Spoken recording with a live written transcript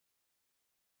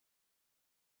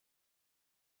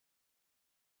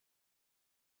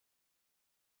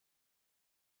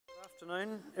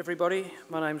Afternoon, everybody.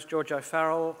 My name's George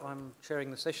O'Farrell. I'm chairing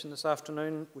the session this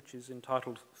afternoon, which is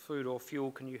entitled Food or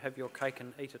Fuel, Can You Have Your Cake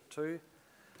and Eat It Too?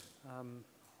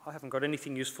 I haven't got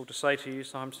anything useful to say to you,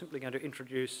 so I'm simply going to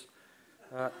introduce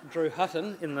Drew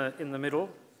Hutton in the middle,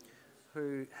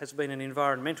 who has been an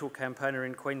environmental campaigner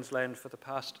in Queensland for the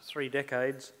past 3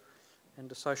 decades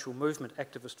and a social movement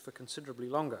activist for considerably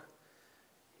longer.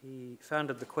 He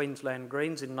founded the Queensland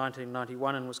Greens in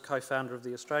 1991 and was co-founder of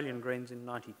the Australian Greens in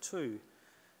 92.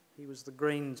 He was the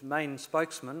Greens' main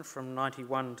spokesman from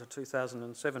 91 to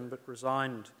 2007, but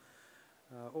resigned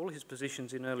all his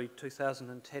positions in early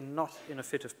 2010, not in a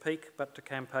fit of pique, but to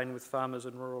campaign with farmers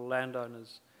and rural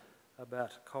landowners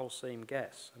about coal seam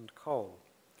gas and coal.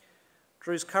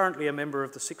 Drew's currently a member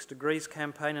of the 6 Degrees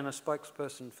campaign and a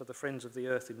spokesperson for the Friends of the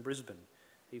Earth in Brisbane.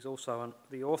 He's also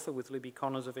the author with Libby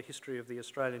Connors of A History of the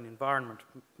Australian Environment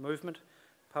Movement,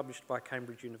 published by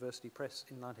Cambridge University Press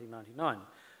in 1999.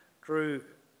 Drew,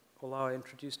 although I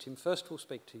introduced him first, will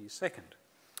speak to you second.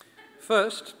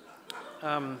 First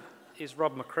is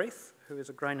Rob McCreath, who is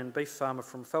a grain and beef farmer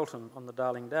from Felton on the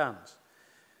Darling Downs.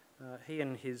 He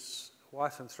and his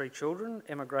wife and 3 children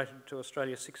emigrated to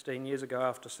Australia 16 years ago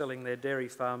after selling their dairy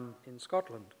farm in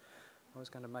Scotland. I was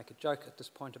going to make a joke at this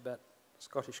point about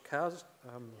Scottish cows,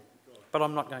 but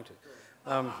I'm not going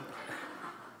to.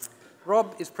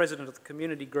 Rob is president of the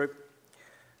community group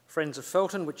Friends of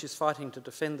Felton, which is fighting to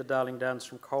defend the Darling Downs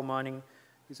from coal mining.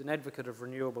 He's an advocate of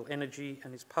renewable energy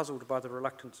and is puzzled by the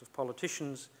reluctance of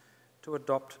politicians to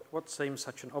adopt what seems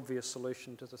such an obvious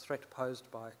solution to the threat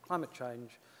posed by climate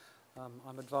change.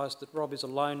 I'm advised that Rob is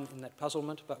alone in that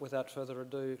puzzlement, but without further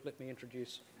ado, let me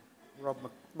introduce Rob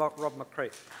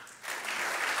McCreath.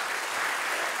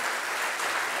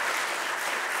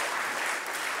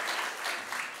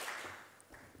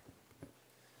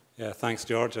 Yeah, thanks,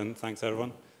 George, and thanks,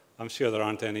 everyone. I'm sure there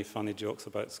aren't any funny jokes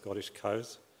about Scottish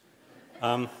cows.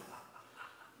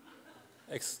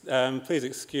 Please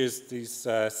excuse these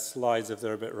slides if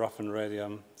they're a bit rough and ready.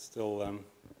 I'm still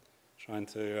trying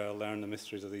to learn the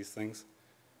mysteries of these things.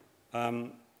 There's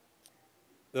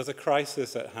a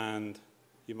crisis at hand.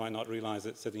 You might not realise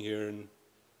it sitting here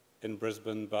in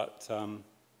Brisbane, but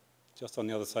just on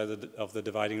the other side of the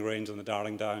dividing range on the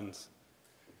Darling Downs,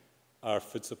 our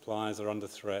food supplies are under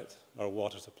threat, our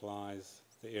water supplies,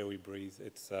 the air we breathe.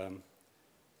 It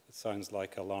sounds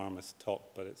like alarmist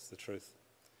talk, but it's the truth.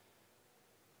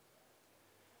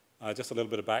 Just a little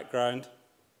bit of background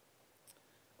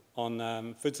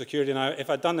on food security. Now, if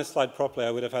I'd done this slide properly,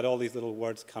 I would have had all these little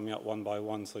words coming up one by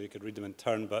one so you could read them in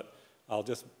turn, but I'll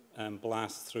just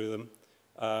blast through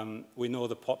them. We know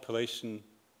the population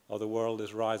of the world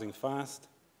is rising fast.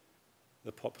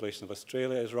 The population of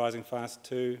Australia is rising fast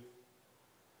too.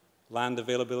 Land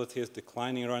availability is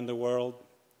declining around the world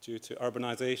due to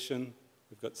urbanization.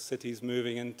 We've got cities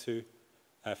moving into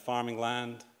farming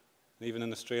land. And even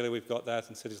in Australia, we've got that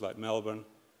in cities like Melbourne,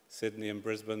 Sydney, and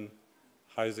Brisbane.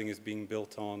 Housing is being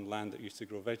built on land that used to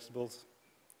grow vegetables.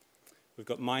 We've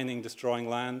got mining destroying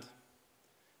land.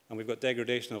 And we've got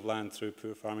degradation of land through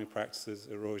poor farming practices,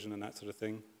 erosion, and that sort of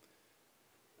thing.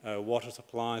 Water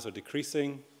supplies are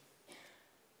decreasing.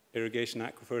 Irrigation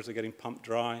aquifers are getting pumped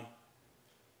dry.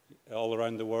 All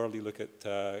around the world, you look at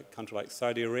a country like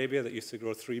Saudi Arabia that used to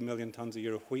grow 3 million tons a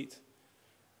year of wheat,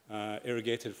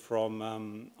 irrigated from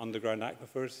underground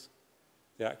aquifers.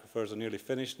 The aquifers are nearly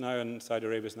finished now, and Saudi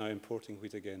Arabia is now importing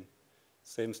wheat again.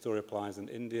 Same story applies in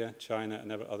India, China,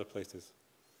 and other places.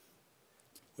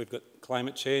 We've got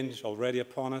climate change already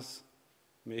upon us,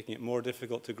 making it more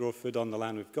difficult to grow food on the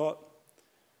land we've got.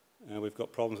 We've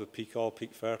got problems with peak oil,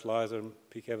 peak fertilizer, and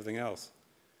peak everything else.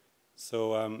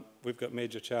 So we've got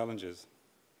major challenges.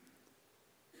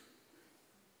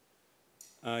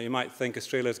 You might think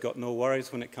Australia's got no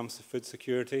worries when it comes to food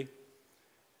security.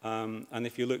 And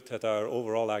if you looked at our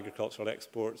overall agricultural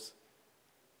exports,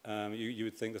 you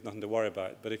would think there's nothing to worry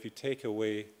about. But if you take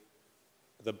away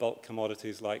the bulk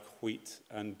commodities like wheat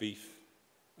and beef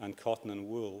and cotton and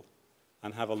wool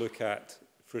and have a look at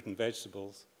fruit and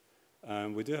vegetables,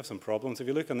 we do have some problems. If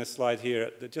you look on this slide here,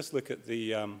 just look at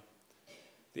the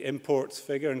imports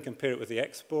figure and compare it with the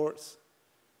exports.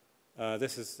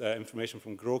 This is information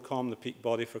from GrowCom, the peak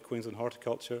body for Queensland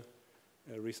horticulture,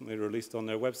 recently released on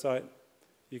their website.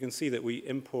 You can see that we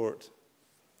import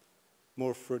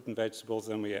more fruit and vegetables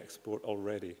than we export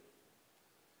already.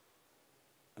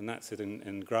 And that's it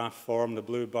in graph form. The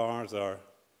blue bars are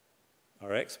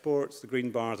exports, the green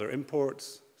bars are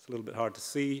imports. It's a little bit hard to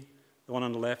see. The one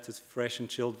on the left is fresh and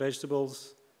chilled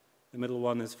vegetables. The middle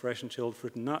one is fresh and chilled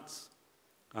fruit and nuts.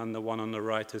 And the one on the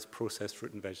right is processed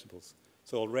fruit and vegetables.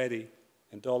 So already,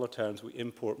 in dollar terms, we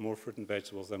import more fruit and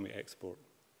vegetables than we export.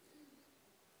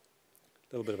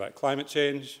 little bit about climate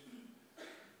change.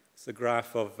 It's a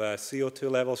graph of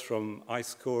CO2 levels from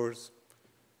ice cores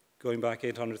going back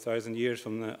 800,000 years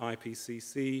from the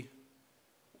IPCC.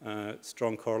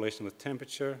 Strong correlation with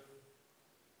temperature.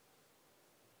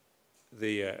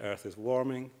 The Earth is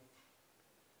warming.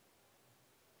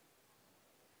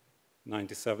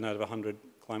 97 out of 100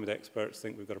 climate experts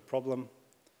think we've got a problem.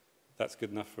 That's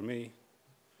good enough for me.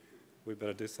 We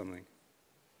better do something.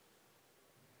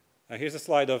 Here's a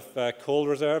slide of coal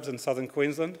reserves in southern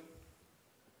Queensland.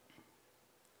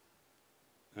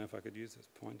 If I could use this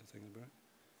pointer thing about.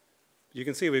 You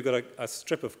can see we've got a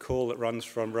strip of coal that runs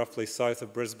from roughly south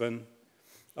of Brisbane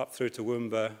up through to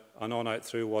Toowoomba and on out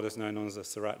through what is now known as the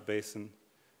Surat Basin.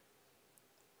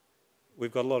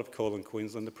 We've got a lot of coal in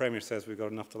Queensland. The Premier says we've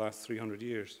got enough to last 300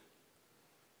 years.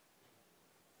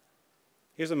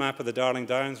 Here's a map of the Darling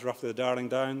Downs, roughly the Darling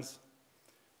Downs.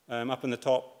 Up in the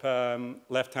top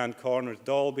left-hand corner is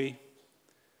Dalby.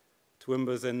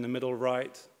 Toowoomba's in the middle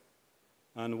right,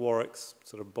 and Warwick's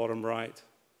sort of bottom right.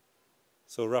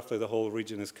 So roughly the whole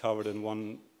region is covered in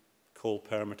one coal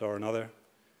permit or another.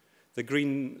 The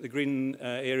green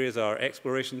areas are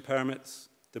exploration permits.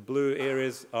 The blue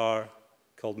areas are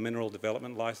called mineral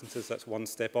development licenses. That's one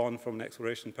step on from an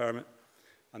exploration permit.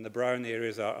 And the brown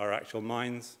areas are actual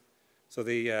mines. So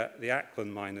the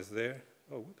Ackland mine is there.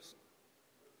 Oh, whoops.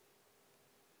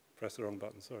 Press the wrong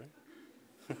button, sorry.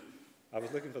 I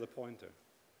was looking for the pointer.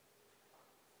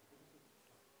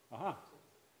 Aha.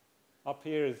 Up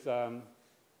here is,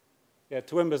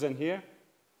 Toowoomba's in here.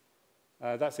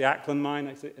 That's the Ackland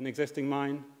mine, an existing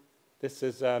mine. This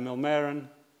is Millmerran,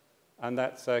 and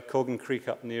that's Cogan Creek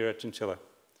up near Chinchilla.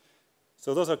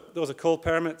 So those are coal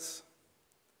permits.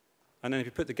 And then if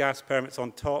you put the gas permits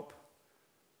on top,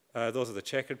 those are the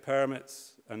checkered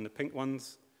permits and the pink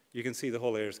ones. You can see the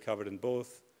whole area is covered in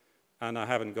both. And I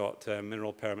haven't got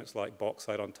mineral permits like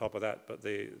bauxite on top of that, but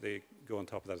they go on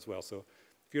top of that as well. So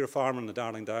if you're a farmer in the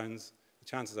Darling Downs, the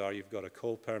chances are you've got a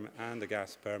coal permit and a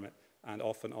gas permit, and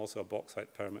often also a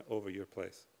bauxite permit over your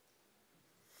place.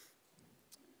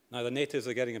 Now, the natives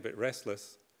are getting a bit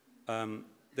restless.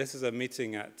 This is a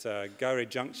meeting at Gowrie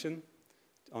Junction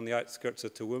on the outskirts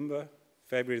of Toowoomba,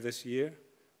 February this year.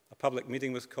 A public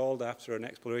meeting was called after an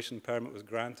exploration permit was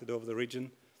granted over the region.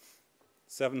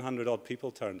 700 odd people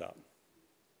turned up.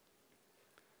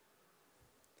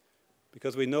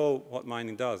 Because we know what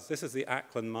mining does. This is the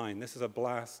Ackland mine. This is a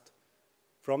blast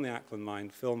from the Ackland mine,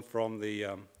 filmed from the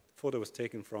photo was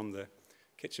taken from the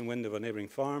kitchen window of a neighbouring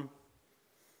farm.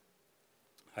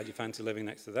 How'd you fancy living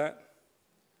next to that?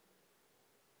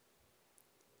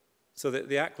 So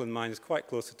the Ackland mine is quite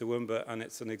close to Toowoomba, and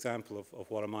it's an example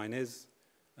of what a mine is,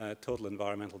 total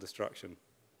environmental destruction.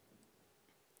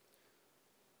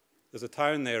 There's a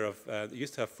town there that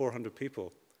used to have 400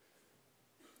 people,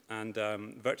 and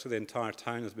virtually the entire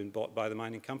town has been bought by the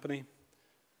mining company.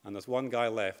 And there's one guy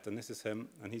left, and this is him,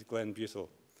 and he's Glenn Butel.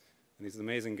 And he's an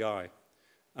amazing guy.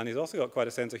 And he's also got quite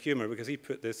a sense of humor, because he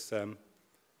put this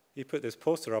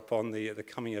poster up on the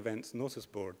coming events notice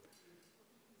board.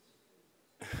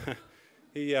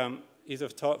 He's a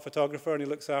photographer, and he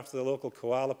looks after the local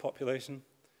koala population.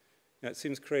 Now, it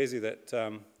seems crazy that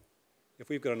if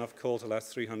we've got enough coal to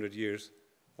last 300 years,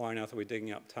 why on earth are we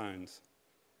digging up towns?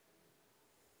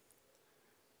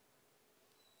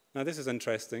 Now, this is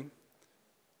interesting.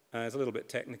 It's a little bit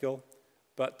technical,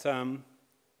 but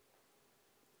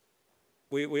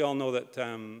we all know that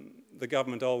the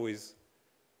government always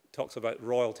talks about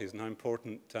royalties and how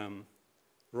important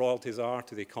royalties are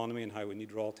to the economy and how we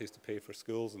need royalties to pay for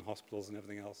schools and hospitals and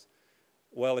everything else.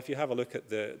 Well, if you have a look at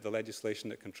the legislation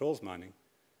that controls mining,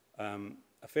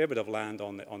 a fair bit of land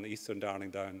on the eastern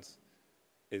Darling Downs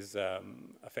is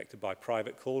affected by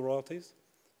private coal royalties,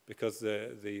 because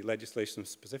the legislation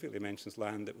specifically mentions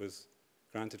land that was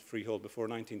granted freehold before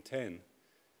 1910.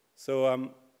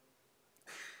 So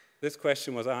this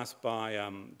question was asked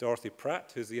by Dorothy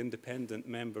Pratt, who's the independent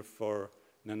member for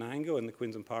Nanango in the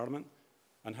Queensland Parliament,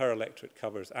 and her electorate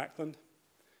covers Ackland.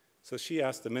 So she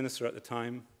asked the minister at the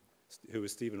time, who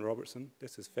was Stephen Robertson,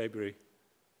 this is February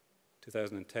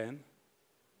 2010,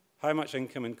 how much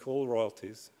income in coal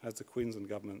royalties has the Queensland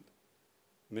government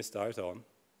missed out on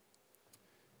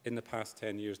in the past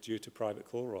 10 years due to private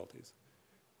coal royalties?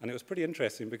 And it was pretty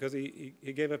interesting, because he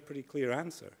gave a pretty clear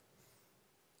answer.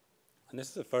 And this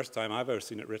is the first time I've ever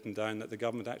seen it written down that the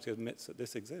government actually admits that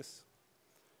this exists.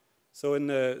 So in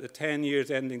the 10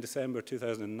 years ending December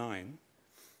 2009,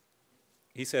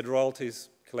 he said royalties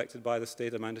collected by the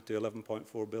state amounted to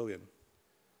 11.4 billion.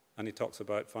 And he talks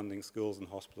about funding schools and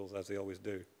hospitals, as they always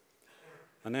do.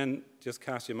 And then just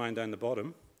cast your mind down the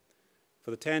bottom.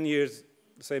 For the 10 years,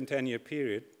 the same 10-year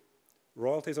period,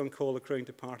 royalties on coal accruing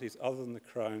to parties other than the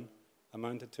Crown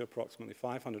amounted to approximately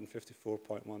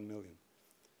 554.1 million.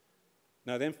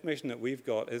 Now, the information that we've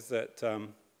got is that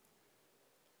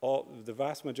the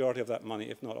vast majority of that money,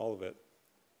 if not all of it,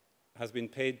 has been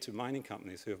paid to mining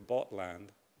companies who have bought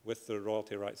land with the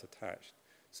royalty rights attached.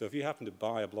 So if you happen to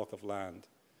buy a block of land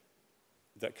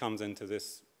that comes into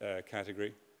this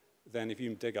category, then if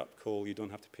you dig up coal, you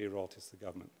don't have to pay royalties to the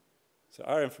government. So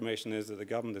our information is that the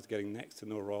government is getting next to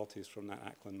no royalties from that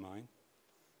Ackland mine.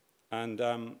 And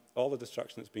all the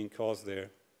destruction that's being caused there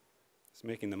is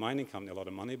making the mining company a lot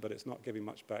of money, but it's not giving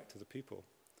much back to the people.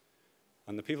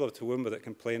 And the people of Toowoomba that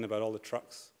complain about all the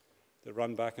trucks that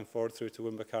run back and forth through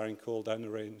Toowoomba carrying coal down the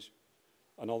range,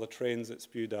 and all the trains that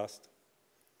spew dust,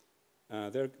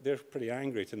 they're pretty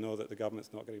angry to know that the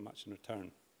government's not getting much in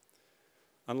return.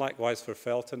 And likewise for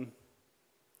Felton,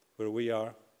 where we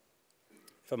are,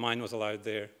 if a mine was allowed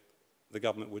there, the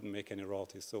government wouldn't make any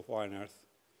royalties, so why on earth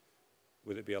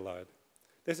would it be allowed?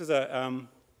 This is an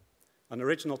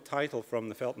original title from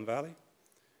the Felton Valley,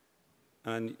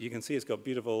 and you can see it's got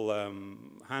beautiful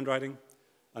handwriting.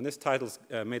 And this title's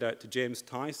made out to James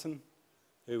Tyson,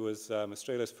 who was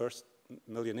Australia's first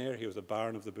millionaire. He was a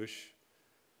Baron of the Bush,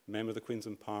 member of the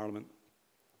Queensland Parliament.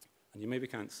 And you maybe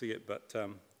can't see it, but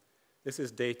this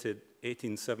is dated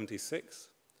 1876.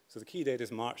 So the key date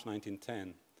is March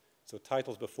 1910. So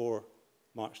titles before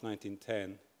March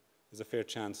 1910, there's a fair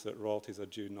chance that royalties are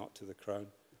due not to the Crown,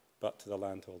 but to the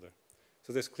landholder.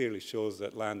 So this clearly shows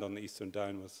that land on the Eastern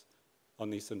Downs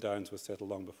was settled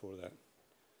long before that.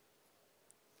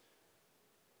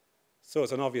 So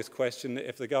it's an obvious question.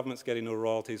 If the government's getting no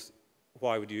royalties,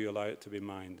 why would you allow it to be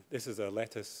mined? This is a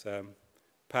lettuce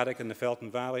paddock in the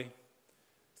Felton Valley,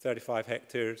 35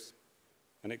 hectares,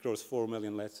 and it grows 4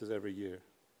 million lettuces every year.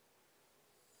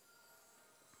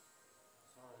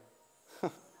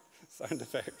 Sorry. Sound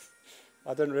effects.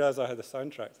 I didn't realize I had the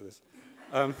soundtrack to this.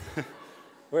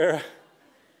 Where...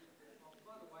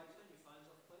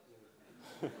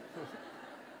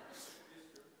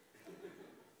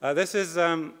 This is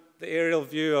the aerial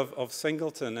view of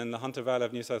Singleton in the Hunter Valley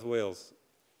of New South Wales.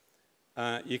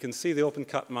 You can see the open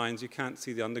cut mines, you can't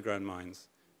see the underground mines.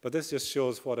 But this just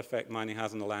shows what effect mining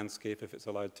has on the landscape if it's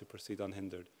allowed to proceed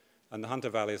unhindered. And the Hunter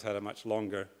Valley has had a much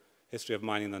longer history of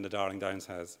mining than the Darling Downs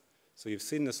has. So you've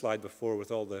seen the slide before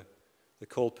with all the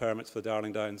coal permits for the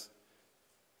Darling Downs.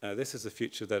 This is the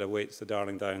future that awaits the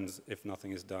Darling Downs if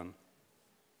nothing is done.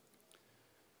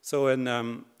 So in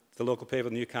the local paper,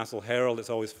 the Newcastle Herald,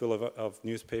 it's always full of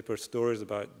newspaper stories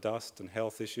about dust and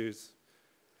health issues.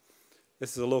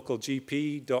 This is a local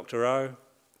GP, Dr. Rao.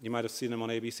 You might have seen him on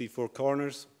ABC Four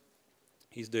Corners.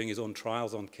 He's doing his own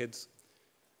trials on kids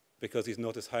because he's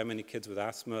noticed how many kids with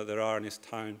asthma there are in his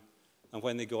town. And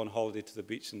when they go on holiday to the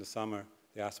beach in the summer,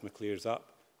 the asthma clears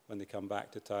up. When they come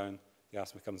back to town, the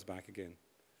asthma comes back again.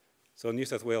 So New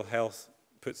South Wales Health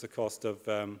puts the cost of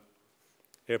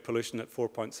air pollution at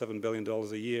 $4.7 billion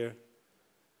a year.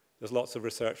 There's lots of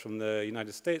research from the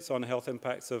United States on health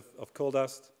impacts of coal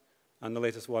dust, and the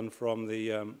latest one from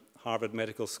the Harvard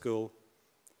Medical School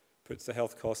puts the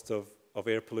health cost of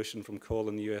air pollution from coal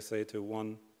in the USA to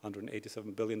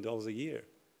 $187 billion a year.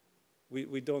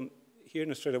 We don't, here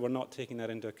in Australia, we're not taking that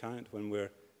into account when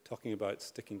we're talking about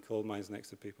sticking coal mines next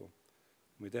to people.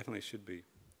 We definitely should be.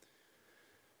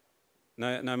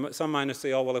 Now, some miners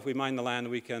say, oh, well, if we mine the land,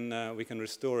 we can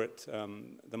restore it.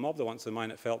 The mob that wants to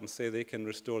mine at Felton say they can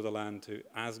restore the land to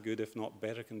as good, if not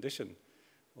better condition.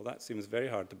 Well, that seems very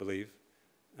hard to believe,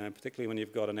 particularly when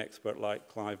you've got an expert like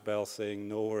Clive Bell saying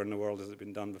nowhere in the world has it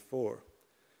been done before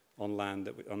on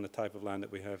the type of land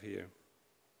that we have here.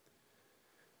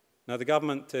 Now, the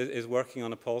government is working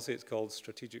on a policy. It's called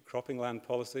Strategic Cropping Land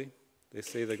Policy. They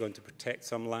say they're going to protect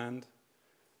some land.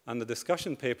 And the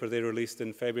discussion paper they released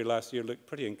in February last year looked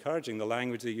pretty encouraging. The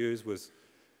language they used was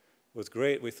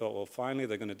great. We thought, well, finally,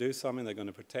 they're going to do something. They're going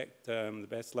to protect the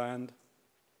best land.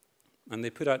 And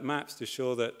they put out maps to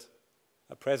show that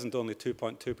at present only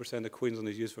 2.2% of Queensland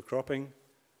is used for cropping.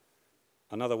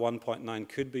 Another 1.9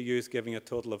 could be used, giving a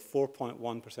total of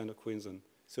 4.1% of Queensland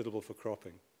suitable for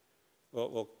cropping.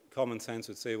 Well, common sense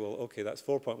would say, well, okay, that's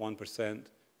 4.1%.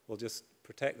 We'll just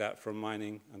protect that from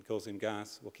mining and coal seam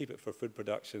gas. We'll keep it for food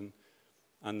production,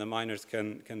 and the miners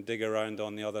can dig around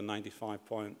on the other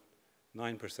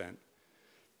 95.9%.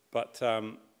 But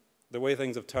the way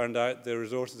things have turned out, the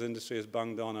resources industry has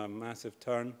bunged on a massive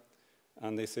turn,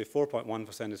 and they say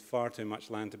 4.1% is far too much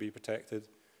land to be protected.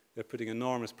 They're putting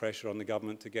enormous pressure on the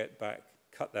government to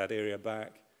cut that area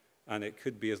back, and it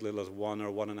could be as little as 1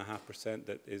 or 1.5%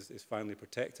 that is finally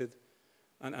protected.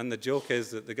 And the joke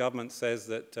is that the government says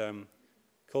that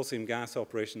coal seam gas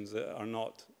operations are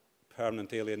not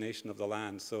permanent alienation of the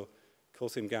land. So coal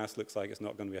seam gas looks like it's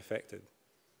not going to be affected.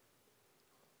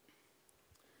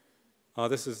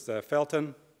 This is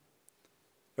Felton,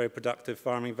 very productive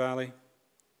farming valley.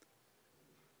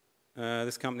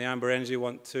 This company, Amber Energy,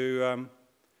 want to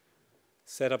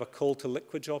set up a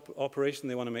coal-to-liquid operation.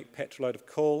 They want to make petrol out of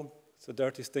coal. It's a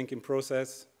dirty, stinking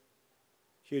process.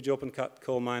 Huge open-cut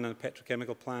coal mine and a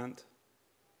petrochemical plant.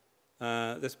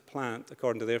 This plant,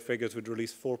 according to their figures, would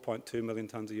release 4.2 million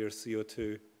tonnes a year of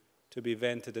CO2 to be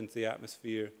vented into the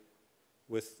atmosphere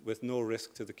with no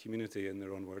risk to the community, in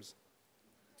their own words.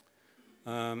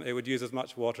 It would use as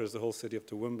much water as the whole city of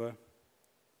Toowoomba.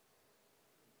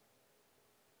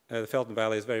 The Felton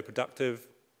Valley is very productive,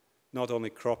 not only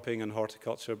cropping and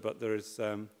horticulture, but there is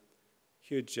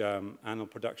huge animal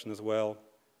production as well,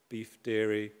 beef,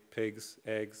 dairy, pigs,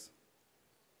 eggs.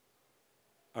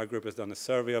 Our group has done a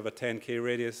survey of a 10K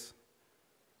radius,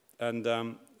 and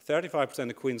 35%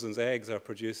 of Queensland's eggs are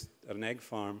produced at an egg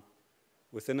farm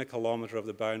within a kilometre of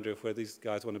the boundary of where these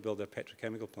guys want to build their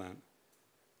petrochemical plant.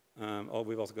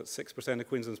 We've also got 6% of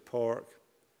Queensland's pork,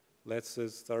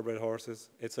 lettuces, thoroughbred horses.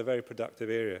 It's a very productive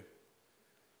area.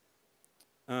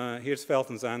 Here's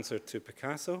Felton's answer to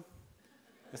Picasso.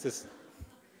 This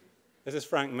is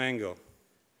Frank Mengel.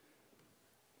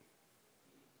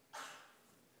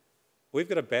 We've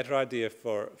got a better idea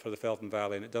for the Felton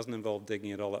Valley, and it doesn't involve digging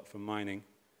it all up from mining.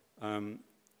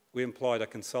 We employed a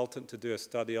consultant to do a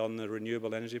study on the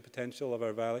renewable energy potential of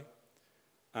our valley,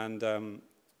 and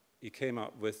he came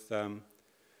up with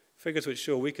figures which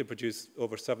show we could produce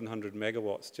over 700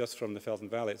 megawatts just from the Felton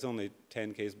Valley. It's only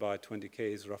 10 k's by 20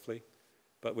 k's roughly,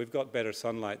 but we've got better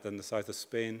sunlight than the south of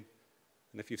Spain.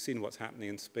 And if you've seen what's happening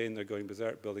in Spain, they're going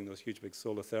berserk building those huge big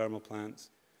solar thermal plants.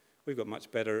 We've got much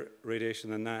better radiation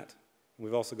than that. And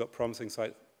we've also got promising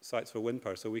sites for wind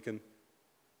power, so we can,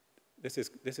 this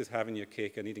is having your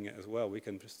cake and eating it as well. We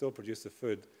can still produce the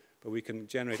food, but we can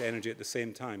generate energy at the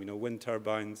same time. You know, wind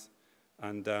turbines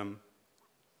and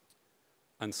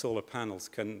solar panels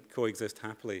can coexist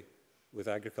happily with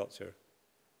agriculture.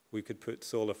 We could put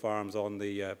solar farms on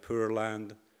the poorer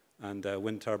land and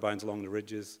wind turbines along the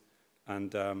ridges,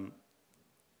 and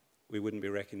we wouldn't be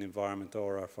wrecking the environment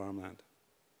or our farmland.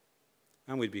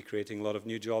 And we'd be creating a lot of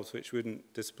new jobs which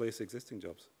wouldn't displace existing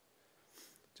jobs.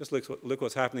 Just look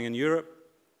what's happening in Europe.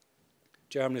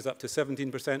 Germany's up to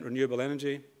 17% renewable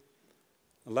energy.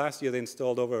 And last year they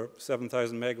installed over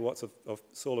 7,000 megawatts of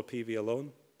solar PV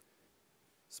alone.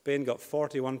 Spain got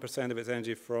 41% of its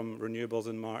energy from renewables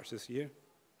in March this year.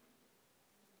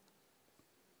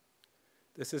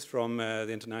 This is from the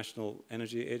International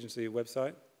Energy Agency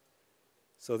website.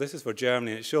 So this is for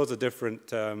Germany. It shows the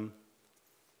different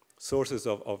sources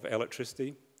of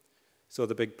electricity. So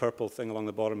the big purple thing along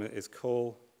the bottom is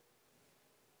coal.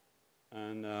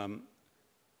 And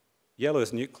yellow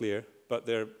is nuclear, but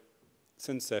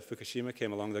since Fukushima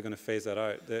came along, they're going to phase that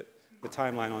out. The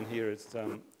timeline on here is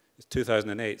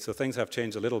 2008, so things have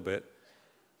changed a little bit.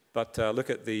 But look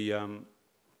at the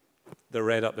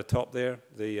red up the top there,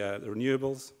 the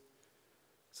renewables.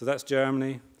 So that's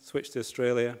Germany. Switch to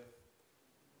Australia.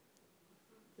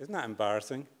 Isn't that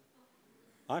embarrassing?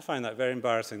 I find that very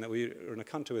embarrassing that we are in a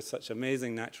country with such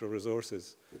amazing natural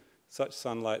resources, such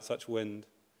sunlight, such wind.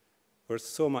 We're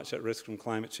so much at risk from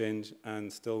climate change,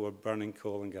 and still we're burning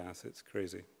coal and gas. It's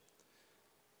crazy.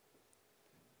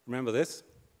 Remember this?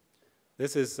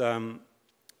 This is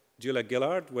Julia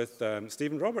Gillard with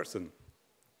Stephen Robertson,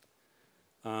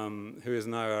 who is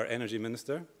now our energy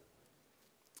minister.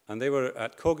 And they were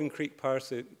at Cogan Creek Power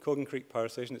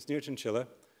Station. It's near Chinchilla.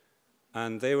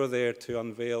 And they were there to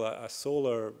unveil a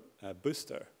solar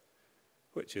booster,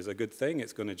 which is a good thing.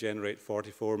 It's going to generate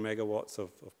 44 megawatts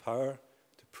of power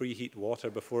to preheat water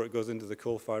before it goes into the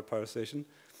coal-fired power station.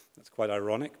 That's quite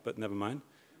ironic, but never mind.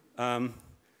 And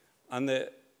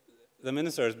the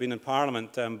minister has been in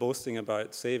Parliament boasting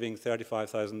about saving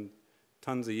 35,000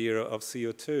 tonnes a year of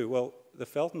CO2. Well, the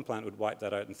Felton plant would wipe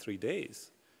that out in 3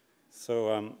 days.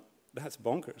 So that's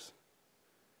bonkers.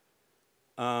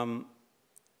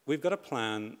 We've got a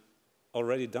plan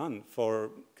already done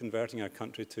for converting our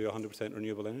country to 100%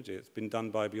 renewable energy. It's been done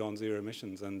by Beyond Zero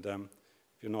Emissions, and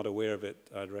if you're not aware of it,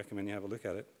 I'd recommend you have a look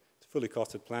at it. It's a fully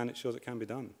costed plan. It shows it can be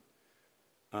done.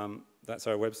 That's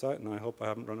our website, and I hope I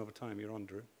haven't run over time. You're on,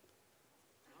 Drew.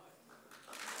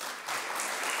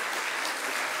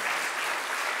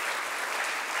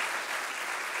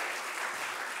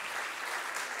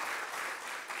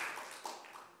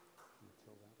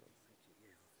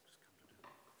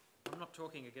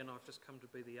 Talking again, I've just come to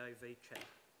be the AV chat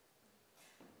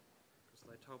because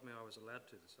they told me I was allowed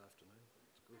to this afternoon.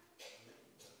 It's good.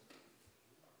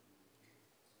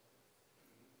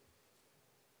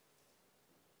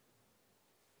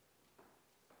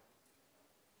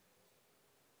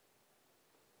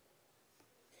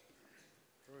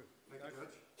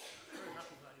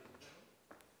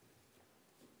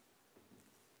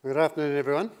 Good afternoon,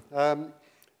 everyone.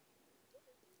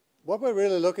 What we're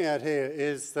really looking at here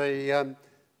is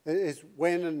is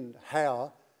when and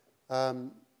how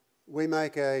we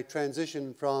make a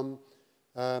transition from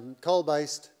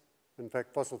coal-based, in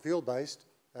fact fossil fuel-based,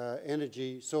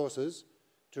 energy sources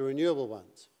to renewable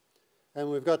ones.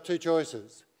 And we've got two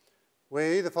choices.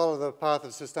 We either follow the path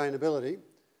of sustainability,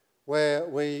 where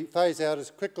we phase out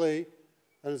as quickly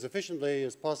and as efficiently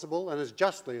as possible and as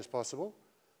justly as possible.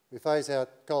 We phase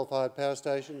out coal-fired power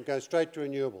station and go straight to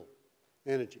renewable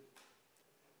energy.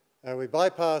 We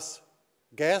bypass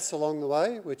gas along the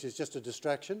way, which is just a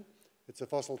distraction. It's a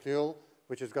fossil fuel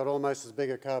which has got almost as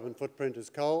big a carbon footprint as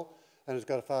coal and has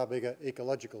got a far bigger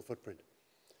ecological footprint.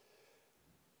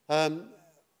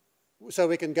 So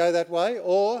we can go that way,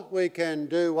 or we can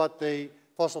do what the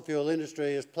fossil fuel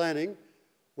industry is planning,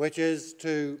 which is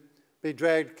to be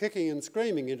dragged kicking and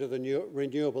screaming into the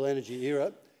renewable energy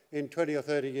era in 20 or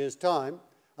 30 years' time,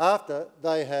 after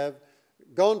they have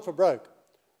gone for broke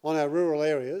on our rural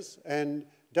areas and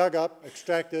dug up,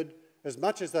 extracted as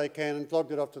much as they can and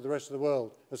flogged it off to the rest of the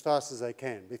world as fast as they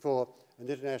can before an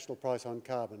international price on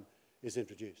carbon is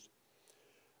introduced.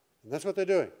 And that's what they're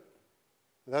doing.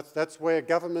 That's where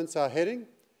governments are heading.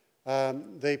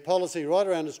 The policy right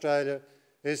around Australia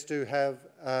is to have,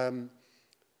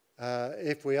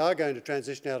 if we are going to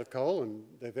transition out of coal, and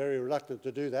they're very reluctant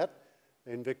to do that.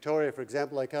 In Victoria, for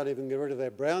example, they can't even get rid of their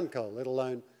brown coal, let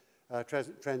alone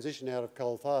transition out of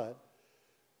coal-fired.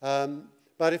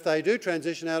 But if they do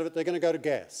transition out of it, they're going to go to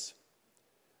gas.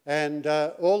 And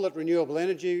all that renewable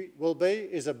energy will be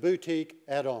is a boutique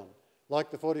add-on,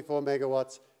 like the 44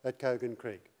 megawatts at Kogan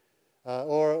Creek,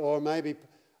 or maybe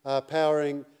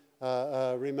powering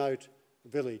a remote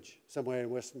village somewhere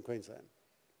in Western Queensland.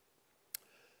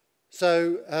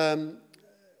 So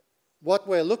what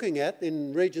we're looking at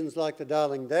in regions like the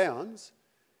Darling Downs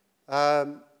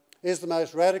is the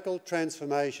most radical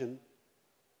transformation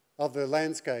of the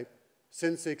landscape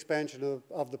since the expansion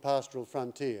of the pastoral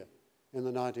frontier in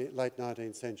the late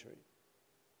 19th century.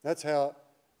 That's how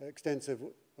extensive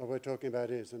what we're talking about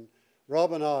is. And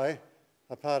Rob and I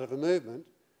are part of a movement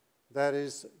that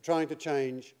is trying to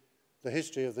change the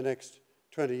history of the next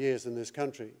 20 years in this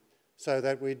country so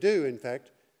that we do, in fact,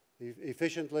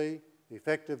 efficiently,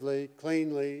 effectively,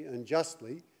 cleanly and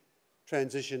justly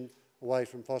transition away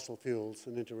from fossil fuels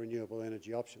and into renewable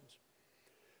energy options.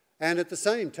 And at the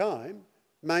same time,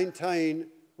 maintain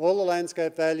all the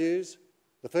landscape values,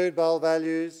 the food bowl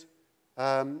values,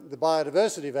 the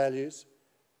biodiversity values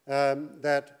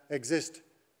that exist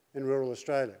in rural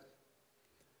Australia.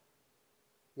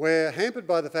 We're hampered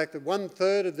by the fact that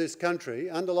 1/3 of this country,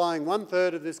 underlying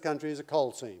 1/3 of this country, is a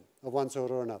coal seam of one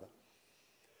sort or another.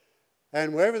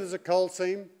 And wherever there's a coal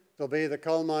seam, there'll be either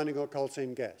coal mining or coal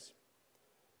seam gas.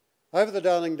 Over the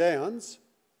Darling Downs,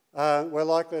 we're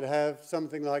likely to have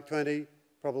something like 20,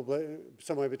 probably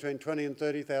somewhere between 20 and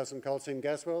 30,000 coal seam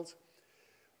gas wells.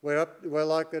 We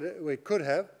could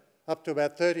have up to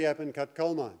about 30 open cut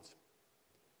coal mines.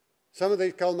 Some of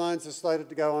these coal mines are slated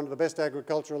to go onto the best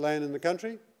agricultural land in the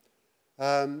country,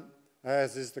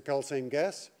 as is the coal seam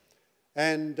gas.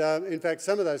 And in fact,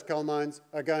 some of those coal mines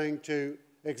are going to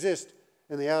exist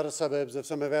in the outer suburbs of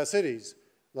some of our cities,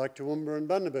 like Toowoomba and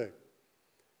Bundaberg.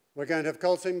 We're going to have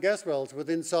coal seam gas wells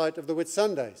within sight of the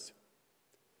Whitsundays.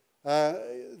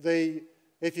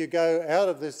 If you go out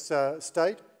of this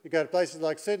state, you go to places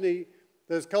like Sydney,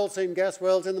 there's coal seam gas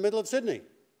wells in the middle of Sydney,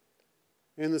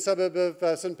 in the suburb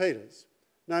of St Peters,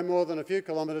 no more than a few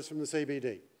kilometres from the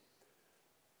CBD.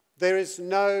 There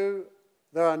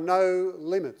are no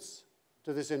limits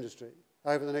to this industry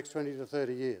over the next 20 to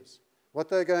 30 years. What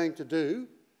they're going to do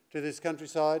to this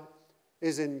countryside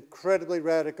is incredibly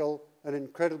radical and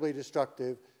incredibly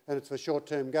destructive, and it's for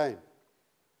short-term gain.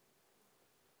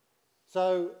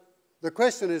 So the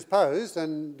question is posed,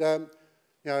 and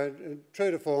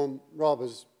true to form, Rob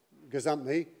has gazumped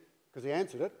me because he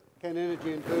answered it. Can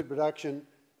energy and food production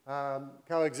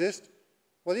coexist?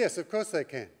 Well, yes, of course they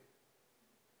can,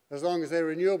 as long as they're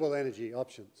renewable energy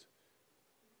options.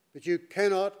 But you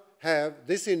cannot have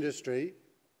this industry,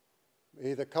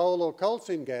 either coal or coal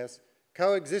seam gas,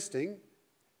 coexisting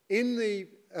in the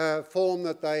form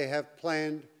that they have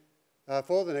planned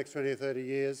for the next 20 or 30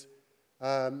 years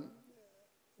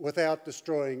without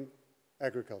destroying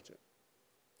agriculture.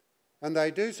 And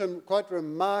they do some quite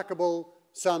remarkable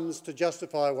sums to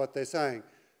justify what they're saying.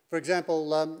 For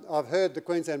example, I've heard the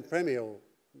Queensland Premier, or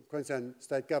Queensland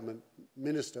State Government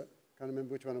Minister, can't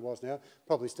remember which one it was now,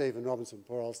 probably Stephen Robinson,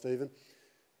 poor old Stephen.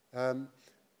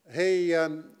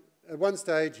 At one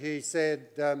stage he said,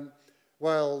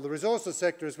 well, the resources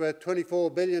sector is worth $24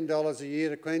 billion a year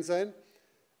to Queensland,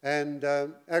 and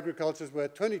agriculture is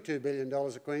worth $22 billion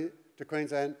to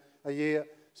Queensland a year,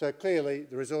 so clearly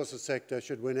the resources sector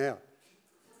should win out.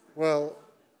 Well,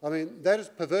 I mean, that is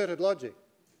perverted logic,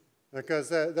 because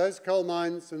those coal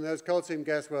mines and those coal seam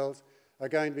gas wells are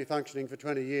going to be functioning for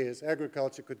 20 years.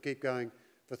 Agriculture could keep going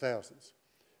for thousands.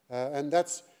 And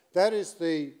that's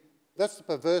the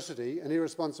perversity and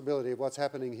irresponsibility of what's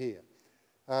happening here.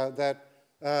 That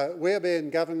we're being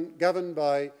governed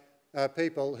by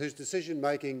people whose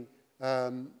decision-making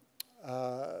time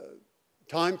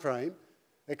frame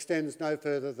extends no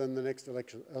further than the next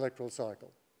electoral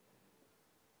cycle.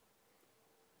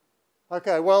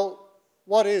 Okay, well,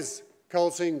 what is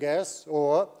coal seam gas,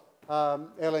 or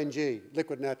LNG,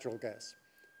 liquid natural gas?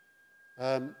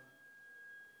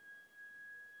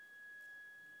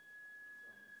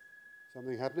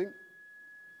 Something happening?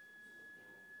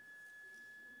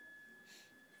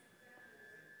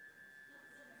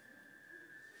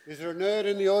 Is there a nerd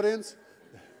in the audience?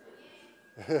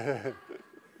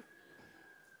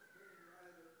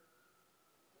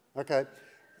 Okay.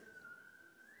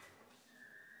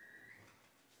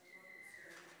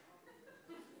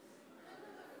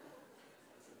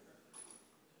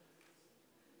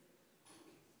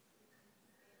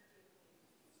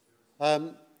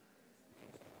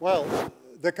 Well,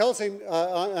 the coal seam,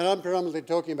 and I'm predominantly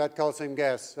talking about coal seam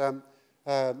gas.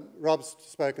 Rob's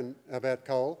spoken about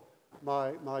coal.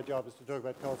 My job is to talk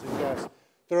about coal seam gas.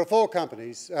 There are 4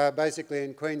 companies, basically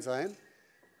in Queensland,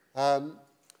 or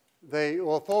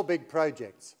 4 big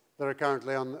projects that are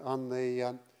currently on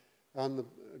the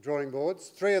drawing boards.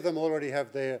 3 of them already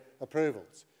have their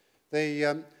approvals. They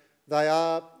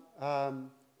are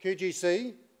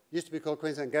QGC, used to be called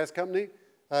Queensland Gas Company.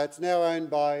 It's now owned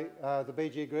by the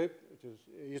BG Group, which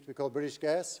used to be called British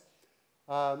Gas.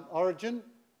 Origin,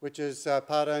 which is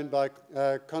part owned by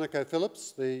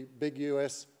ConocoPhillips, the big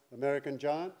US American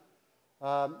giant.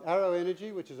 Arrow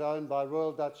Energy, which is owned by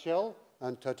Royal Dutch Shell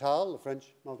and Total, the French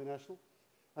multinational.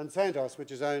 And Santos,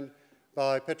 which is owned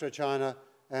by PetroChina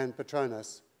and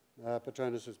Petronas.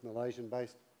 Petronas is a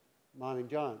Malaysian-based mining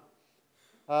giant.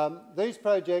 These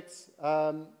projects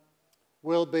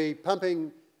will be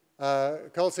pumping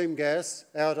coal seam gas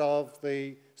out of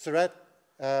the Surat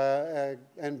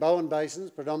and Bowen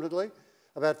basins predominantly,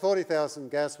 about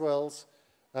 40,000 gas wells,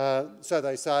 so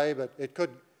they say, but it could,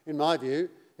 in my view,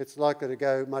 it's likely to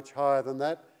go much higher than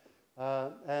that.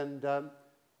 And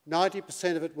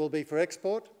 90% of it will be for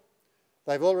export.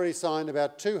 They've already signed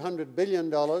about $200 billion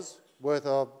worth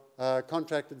of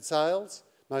contracted sales,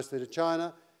 mostly to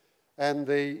China, and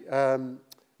the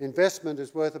investment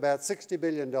is worth about $60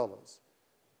 billion.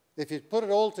 If you put it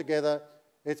all together,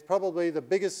 it's probably the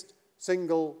biggest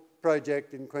single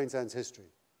project in Queensland's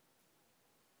history.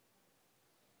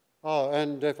 Oh,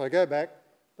 and if I go back,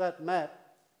 that map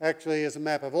actually is a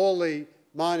map of all the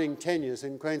mining tenures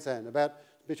in Queensland. About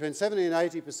between 70 and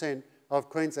 80% of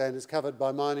Queensland is covered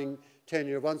by mining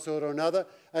tenure of one sort or another.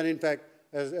 And in fact,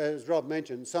 as Rob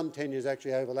mentioned, some tenures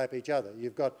actually overlap each other.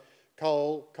 You've got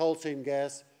coal seam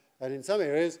gas, and in some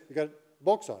areas you've got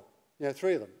bauxite. You know,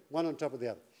 3 of them, one on top of the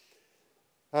other.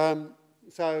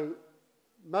 So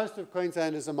most of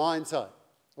Queensland is a mine site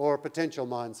or a potential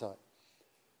mine site.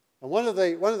 And one of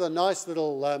the nice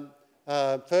little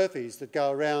furphies that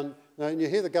go around, and you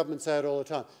hear the government say it all the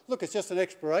time, look, it's just an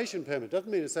exploration permit.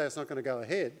 Doesn't mean to say it's not going to go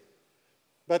ahead.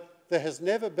 But there has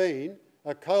never been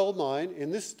a coal mine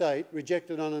in this state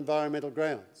rejected on environmental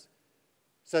grounds.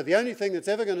 So the only thing that's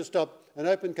ever going to stop an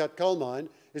open-cut coal mine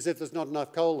is if there's not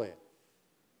enough coal there,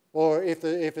 or if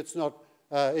it's not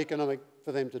economic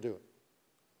for them to do it.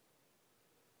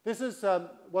 This is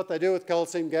what they do with coal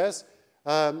seam gas.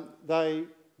 They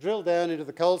drill down into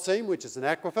the coal seam, which is an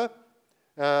aquifer.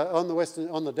 On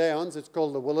the Downs, it's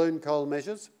called the Walloon Coal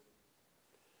Measures.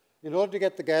 In order to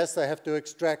get the gas, they have to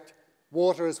extract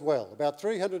water as well. About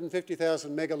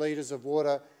 350,000 megalitres of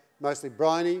water, mostly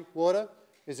briny water,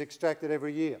 is extracted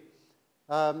every year.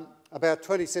 About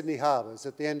 20 Sydney harbours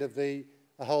at the end of the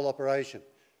whole operation.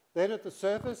 Then at the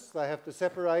surface, they have to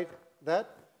separate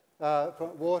that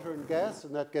from water and gas,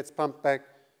 and that gets pumped back.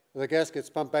 The gas gets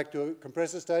pumped back to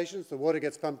compressor stations, the water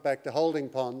gets pumped back to holding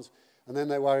ponds, and then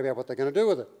they worry about what they're going to do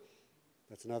with it.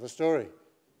 That's another story.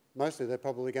 Mostly they're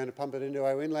probably going to pump it into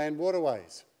our inland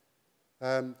waterways,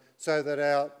 so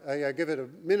that give it a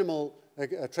minimal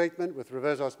treatment with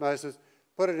reverse osmosis,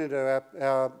 put it into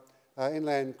our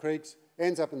inland creeks,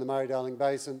 ends up in the Murray-Darling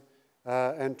Basin,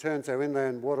 and turns our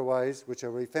inland waterways, which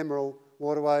are ephemeral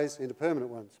waterways, into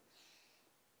permanent ones.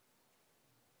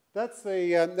 That's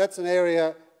an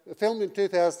area filmed in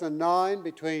 2009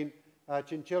 between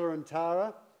Chinchilla and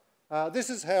Tara. This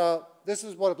is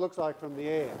what it looks like from the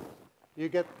air. you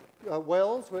get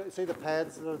wells. See the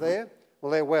pads that are there?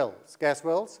 Well, they're wells, gas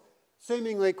wells,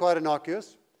 seemingly quite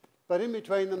innocuous, but in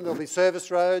between them there'll be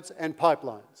service roads and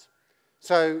pipelines.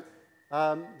 So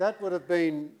that would have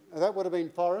been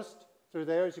forest through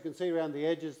there, as you can see around the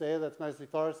edges there. That's mostly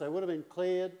forest. They would have been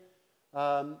cleared.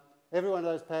 Every one of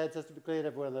those pads has to be cleared.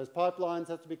 Every one of those pipelines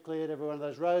has to be cleared. Every one of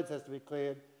those roads has to be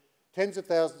cleared. Tens of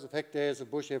thousands of hectares of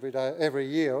bush every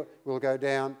year will go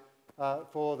down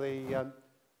for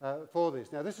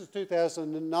this. Now, this is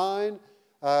 2009.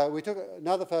 We took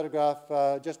another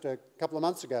photograph just a couple of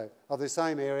months ago of this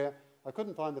same area. I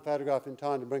couldn't find the photograph in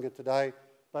time to bring it today,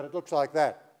 but it looks like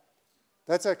that.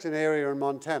 That's actually an area in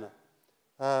Montana,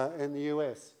 in the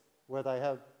US, where they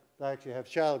actually have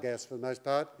shale gas for the most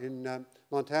part in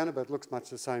Montana, but it looks much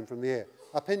the same from the air.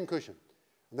 A pincushion.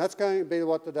 And that's going to be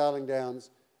what the Darling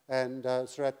Downs and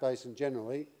Surat Basin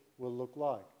generally will look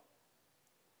like.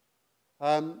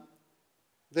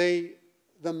 The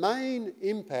main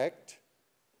impact,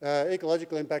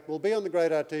 ecological impact, will be on the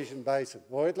Great Artesian Basin,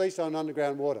 or at least on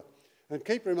underground water. And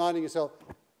keep reminding yourself,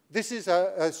 this is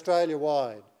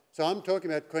Australia-wide. So I'm talking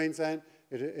about Queensland.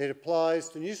 It applies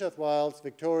to New South Wales,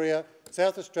 Victoria,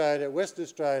 South Australia, Western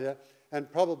Australia, and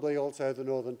probably also the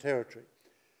Northern Territory.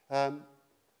 But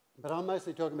I'm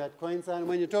mostly talking about Queensland. And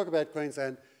when you talk about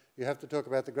Queensland, you have to talk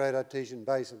about the Great Artesian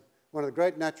Basin, one of the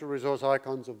great natural resource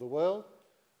icons of the world.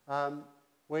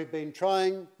 We've been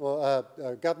trying, or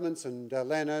governments and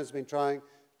landowners have been trying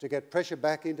to get pressure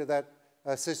back into that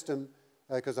system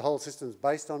because the whole system is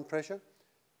based on pressure.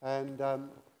 And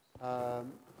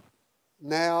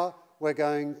now we're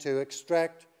going to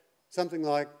extract something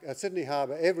like Sydney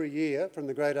Harbour every year from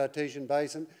the Great Artesian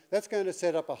Basin. That's going to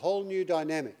set up a whole new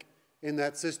dynamic in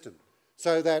that system,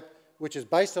 so that, which is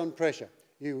based on pressure.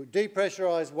 You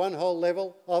depressurise one whole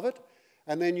level of it,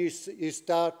 and then you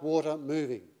start water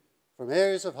moving from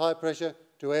areas of high pressure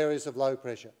to areas of low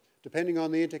pressure, depending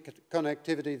on the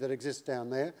interconnectivity that exists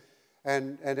down there.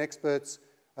 And experts,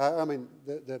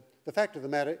 the fact of the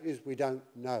matter is we don't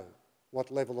know what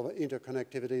level of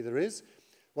interconnectivity there is.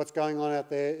 What's going on out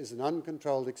there is an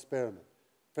uncontrolled experiment.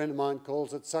 A friend of mine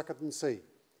calls it suck it and see.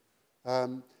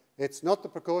 It's not the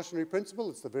precautionary principle,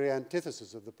 it's the very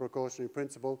antithesis of the precautionary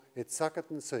principle. It's suck it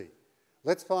and see.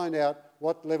 Let's find out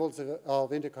what levels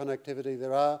of interconnectivity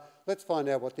there are. Let's find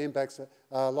out what the impacts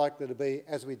are likely to be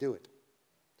as we do it.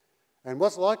 And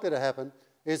what's likely to happen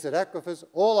is that aquifers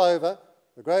all over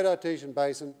the Great Artesian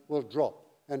Basin will drop,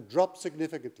 and drop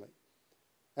significantly.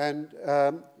 And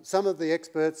some of the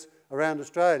experts around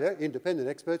Australia, independent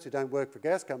experts who don't work for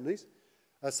gas companies,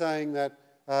 are saying that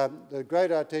the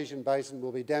Great Artesian Basin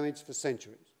will be damaged for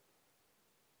centuries.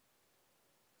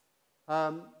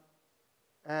 And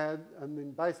I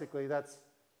mean, basically, that's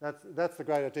the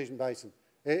Great Artesian Basin.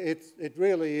 It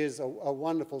really is a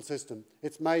wonderful system.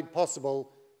 It's made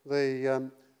possible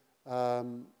the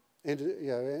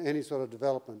any sort of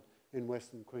development in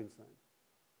Western Queensland.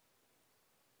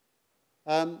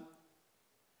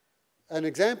 An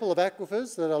example of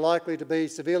aquifers that are likely to be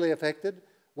severely affected,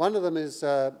 one of them is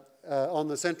on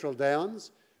the Central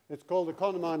Downs. It's called the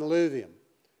Condamine Alluvium.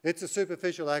 It's a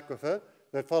superficial aquifer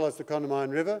that follows the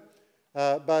Condamine River,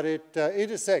 but it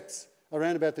intersects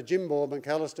around about the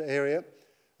Jimbour-McAllister area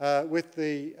with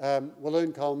the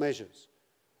Walloon Coal measures.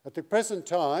 At the present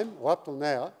time, or up till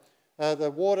now,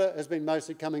 the water has been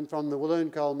mostly coming from the Walloon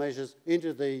Coal measures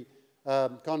into the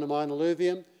Condamine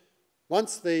Alluvium.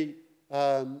 Once the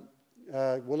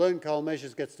Walloon Coal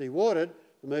measures gets dewatered,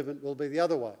 the movement will be the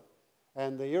other way.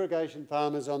 And the irrigation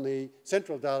farmers on the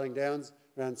central Darling Downs,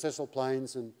 around Cecil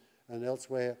Plains and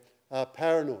elsewhere, are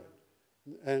paranoid,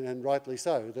 and rightly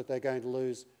so, that they're going to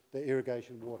lose their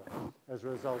irrigation water as a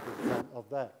result of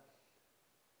that.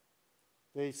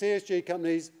 The CSG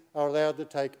companies are allowed to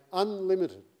take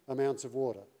unlimited amounts of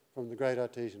water from the Great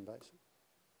Artesian Basin.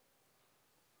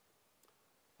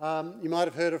 You might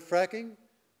have heard of fracking.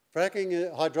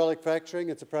 Fracking, hydraulic fracturing,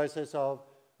 it's a process of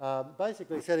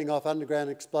basically setting off underground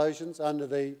explosions into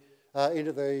the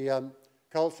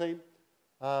coal seam,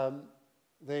 and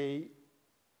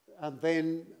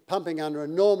then pumping under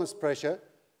enormous pressure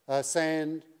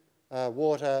sand,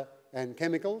 water and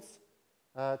chemicals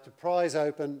to prise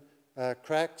open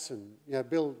cracks and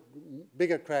build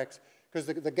bigger cracks, because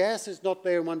the gas is not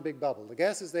there in one big bubble. The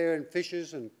gas is there in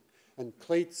fissures and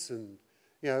cleats and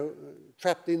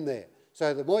trapped in there.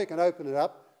 So the more you can open it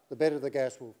up, the better the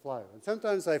gas will flow. And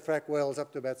sometimes they frack wells up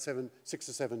to about 6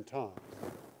 or 7 times.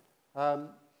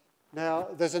 Now,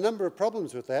 there's a number of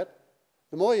problems with that.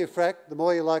 The more you frack, the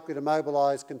more you're likely to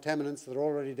mobilise contaminants that are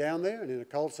already down there, and in a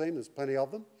coal seam there's plenty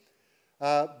of them.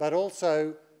 But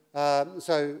also,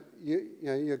 so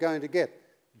you're going to get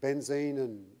benzene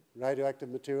and radioactive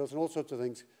materials and all sorts of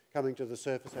things coming to the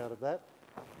surface out of that.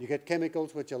 You get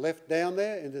chemicals which are left down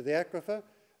there into the aquifer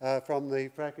from the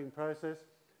fracking process.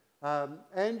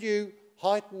 And you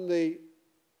heighten the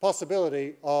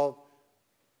possibility of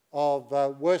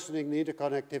worsening the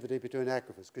interconnectivity between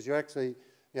aquifers, because you're actually,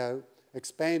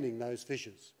 expanding those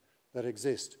fissures that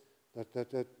exist,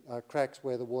 that are cracks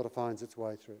where the water finds its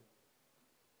way through.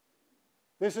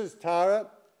 This is Tara.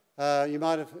 You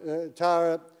might have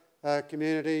Tara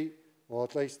community, or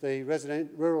at least the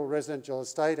rural residential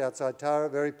estate outside Tara.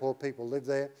 Very poor people live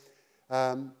there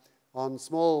on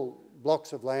small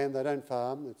blocks of land. They don't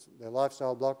farm. They're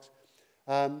lifestyle blocks.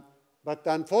 But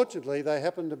unfortunately, they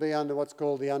happen to be under what's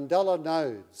called the Undulla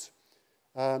nodes,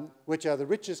 which are the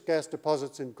richest gas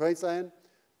deposits in Queensland.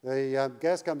 The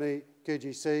gas company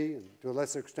QGC, and to a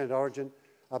lesser extent Origin,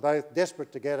 are both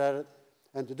desperate to get at it.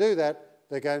 And to do that,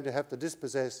 they're going to have to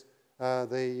dispossess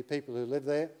the people who live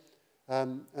there.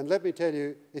 And let me tell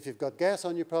you, if you've got gas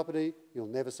on your property, you'll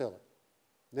never sell it.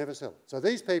 Never sell it. So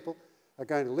these people are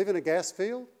going to live in a gas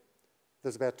field.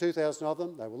 There's about 2,000 of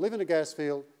them. They will live in a gas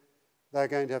field. They're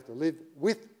going to have to live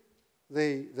with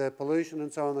the pollution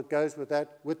and so on that goes with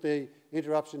that, with the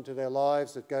interruption to their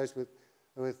lives that goes with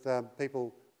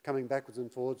people coming backwards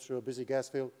and forwards through a busy gas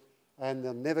field, and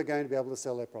they're never going to be able to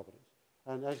sell their properties.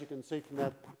 And as you can see from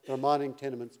that, there are mining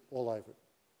tenements all over it.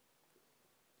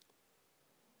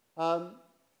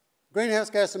 Greenhouse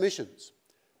gas emissions.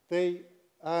 I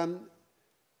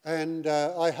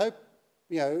hope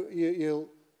you'll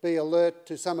be alert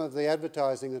to some of the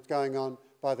advertising that's going on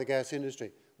by the gas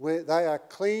industry, where they are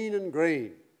clean and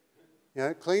green.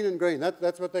 Clean and green,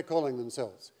 that's what they're calling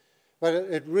themselves. But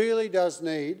it really does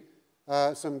need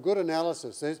some good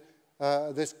analysis. There's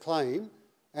this claim,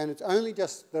 and it's only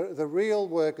just, the real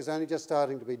work is only just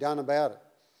starting to be done about it.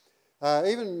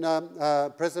 Even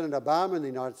President Obama in the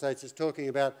United States is talking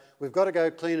about, we've got to go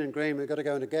clean and green, we've got to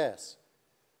go into gas.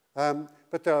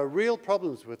 But there are real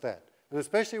problems with that. And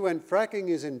especially when fracking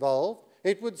is involved,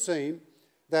 it would seem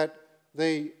that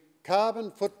the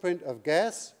carbon footprint of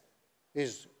gas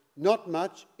is not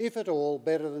much, if at all,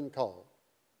 better than coal.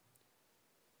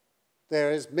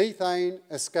 There is methane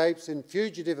escapes in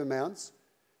fugitive amounts,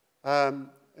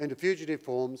 into fugitive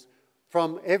forms,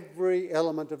 from every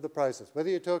element of the process. Whether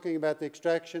you're talking about the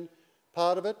extraction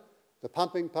part of it, the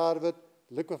pumping part of it,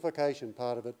 liquefaction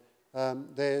part of it,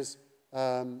 there's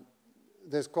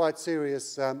quite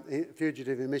serious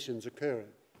fugitive emissions occurring.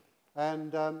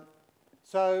 And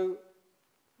so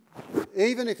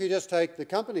even if you just take the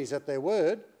companies at their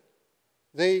word,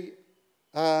 the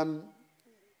CO2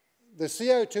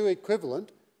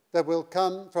 equivalent that will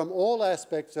come from all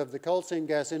aspects of the coal seam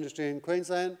gas industry in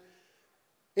Queensland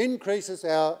increases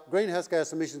our greenhouse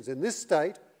gas emissions in this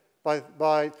state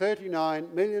by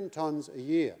 39 million tonnes a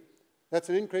year. That's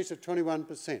an increase of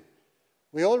 21%.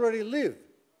 We already live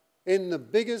in the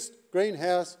biggest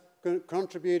greenhouse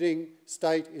contributing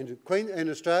state in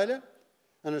Australia,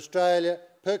 and Australia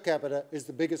per capita is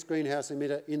the biggest greenhouse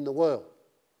emitter in the world.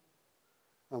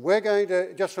 And we're going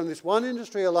to, just from this one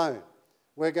industry alone,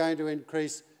 we're going to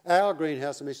increase our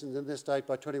greenhouse emissions in this state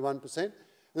by 21%. And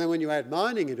then when you add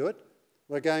mining into it,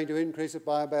 we're going to increase it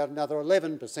by about another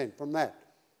 11% from that.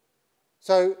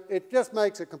 So it just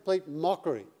makes a complete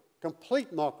mockery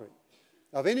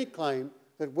of any claim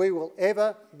that we will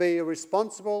ever be a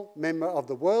responsible member of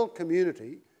the world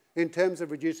community in terms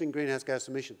of reducing greenhouse gas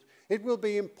emissions. It will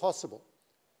be impossible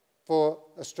for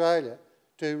Australia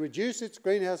to reduce its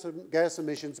greenhouse gas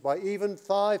emissions by even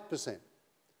 5%,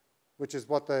 which is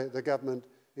what the government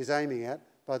is aiming at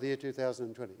by the year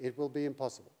 2020. It will be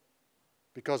impossible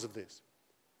because of this.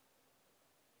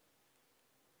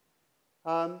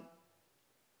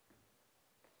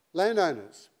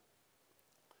 Landowners.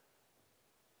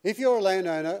 If you're a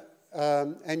landowner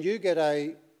and you get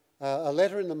a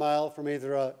letter in the mail from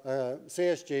either a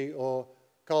CSG or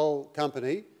coal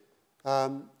company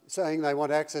saying they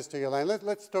want access to your land,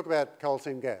 let's talk about coal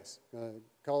seam gas.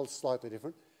 Coal's slightly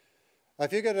different.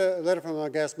 If you get a letter from a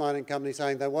gas mining company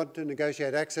saying they want to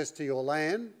negotiate access to your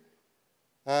land,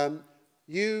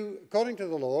 you, according to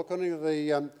the law, according to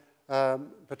the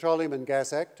Petroleum and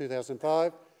Gas Act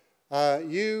 2005,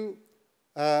 you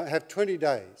have 20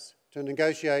 days to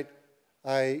negotiate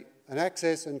an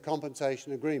access and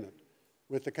compensation agreement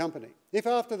with the company. If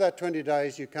after that 20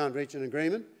 days you can't reach an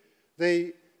agreement,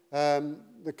 the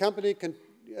company can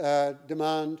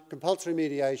demand compulsory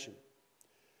mediation.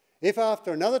 If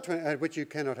after another 20, at which you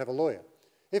cannot have a lawyer,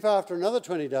 if after another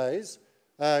 20 days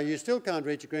you still can't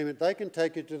reach agreement, they can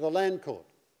take you to the land court.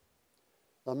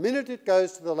 The minute it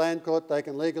goes to the land court, they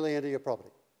can legally enter your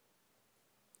property.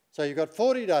 So you've got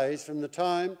 40 days from the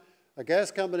time a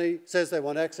gas company says they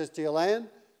want access to your land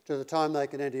to the time they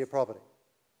can enter your property.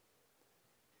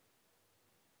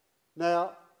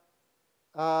 Now,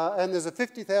 and there's a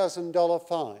 $50,000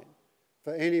 fine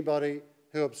for anybody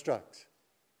who obstructs.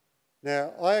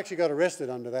 Now, I actually got arrested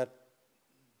under that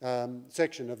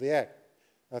section of the Act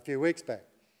a few weeks back.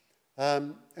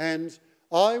 And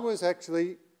I was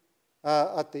actually,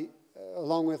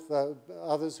 along with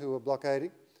others who were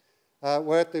blockading,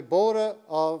 were at the border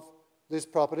of this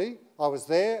property. I was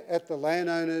there at the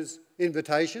landowner's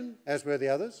invitation, as were the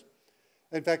others.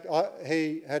 In fact,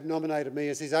 he had nominated me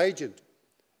as his agent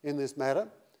in this matter.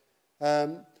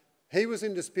 He was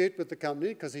in dispute with the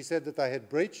company because he said that they had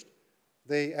breached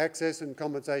the access and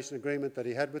compensation agreement that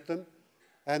he had with them,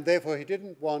 and therefore he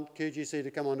didn't want QGC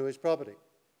to come onto his property.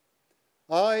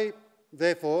 I,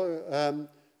 therefore,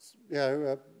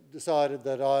 decided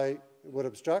that I would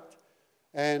obstruct,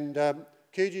 and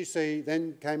QGC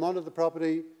then came onto the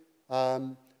property,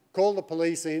 called the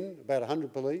police in, about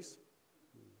 100 police.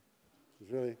 It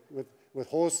was really with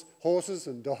horses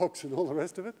and dogs and all the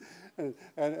rest of it,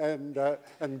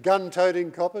 and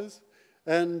gun-toting coppers,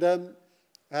 and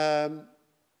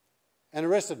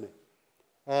arrested me.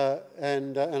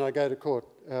 And I go to court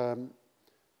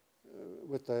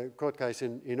with the court case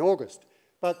in August.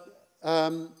 But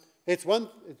it's a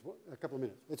couple of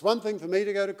minutes. It's one thing for me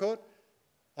to go to court.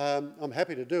 I'm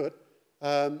happy to do it.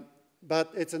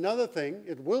 But it's another thing,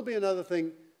 it will be another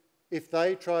thing if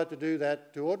they try to do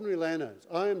that to ordinary landowners.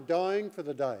 I am dying for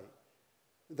the day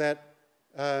that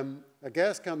a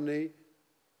gas company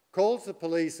calls the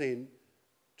police in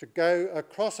to go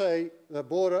across the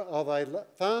border of a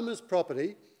farmer's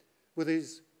property with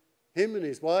him and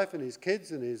his wife and his kids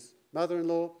and his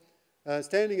mother-in-law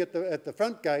standing at the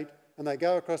front gate, and they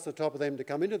go across the top of them to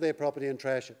come into their property and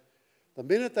trash it. The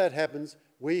minute that happens,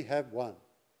 we have won.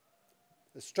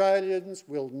 Australians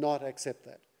will not accept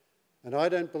that. And I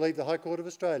don't believe the High Court of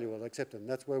Australia will accept it, and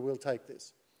that's where we'll take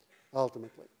this,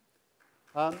 ultimately.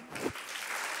 I've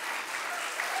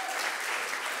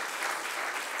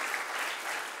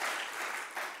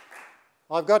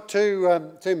got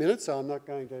two minutes, so I'm not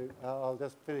going to, I'll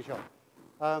just finish off.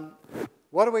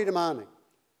 What are we demanding?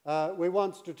 We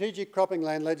want strategic cropping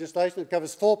land legislation that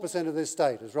covers 4% of this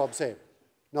state, as Rob said,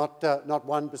 not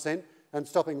 1%, and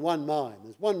stopping one mine.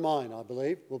 There's one mine, I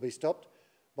believe, will be stopped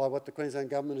by what the Queensland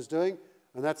Government is doing,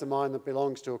 and that's a mine that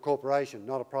belongs to a corporation,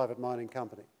 not a private mining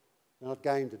company. They're not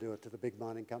going to do it to the big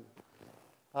mining company.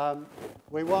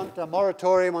 We want a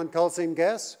moratorium on coal seam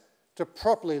gas to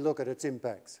properly look at its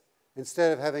impacts,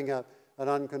 instead of having an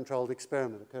uncontrolled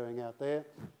experiment occurring out there.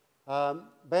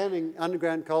 Banning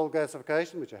underground coal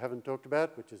gasification, which I haven't talked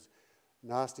about, which is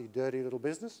nasty, dirty little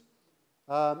business.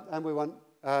 And we want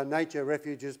nature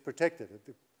refuges protected. At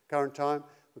the current time,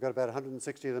 we've got about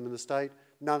 160 of them in the state.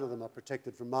 None of them are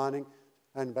protected from mining,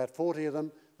 and about 40 of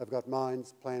them have got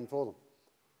mines planned for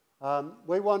them.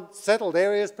 We want settled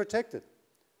areas protected.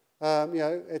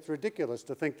 It's ridiculous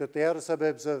to think that the outer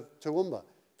suburbs of Toowoomba,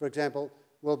 for example,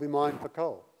 will be mined for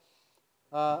coal.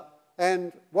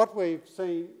 And what we've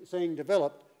seen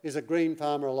developed is a Green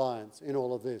Farmer Alliance in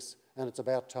all of this, and it's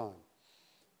about time.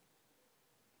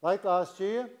 Late last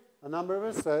year, a number of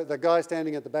us, the guy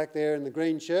standing at the back there in the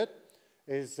green shirt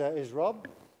is Rob.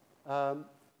 The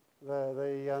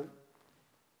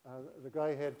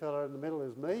grey-haired fellow in the middle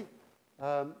is me,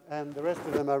 and the rest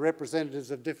of them are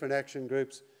representatives of different action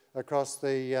groups across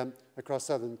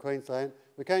southern Queensland.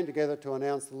 We came together to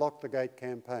announce the Lock the Gate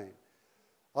campaign.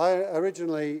 I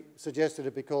originally suggested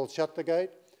it be called Shut the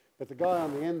Gate, but the guy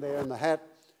on the end there in the hat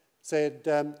said,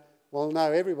 well,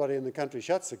 no, everybody in the country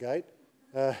shuts the gate,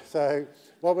 so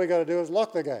what we've got to do is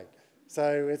lock the gate.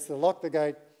 So it's the Lock the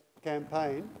Gate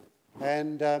campaign,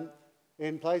 and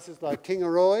in places like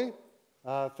Kingaroy,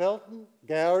 Felton,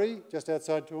 Gowrie, just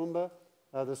outside Toowoomba,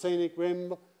 the Scenic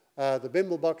Rim, the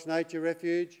Bimblebox Nature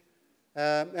Refuge,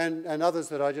 and others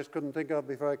that I just couldn't think of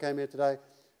before I came here today,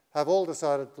 have all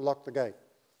decided to lock the gate.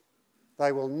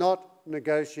 They will not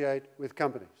negotiate with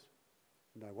companies.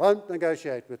 They won't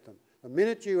negotiate with them. The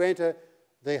minute you enter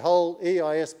the whole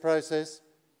EIS process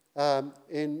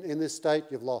in this state,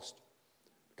 you've lost.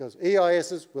 Because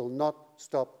EISs will not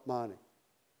stop mining.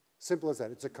 Simple as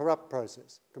that. It's a corrupt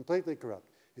process, completely corrupt.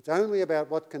 It's only about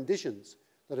what conditions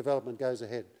the development goes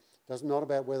ahead. It's not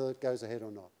about whether it goes ahead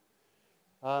or not.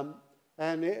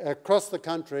 And across the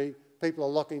country, people are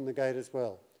locking the gate as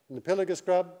well. In the Pilliga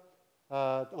Scrub,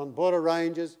 on border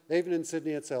ranges, even in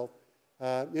Sydney itself,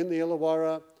 in the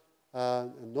Illawarra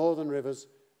and Northern Rivers,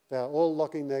 they're all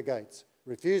locking their gates,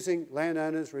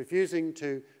 landowners refusing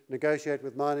to negotiate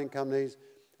with mining companies,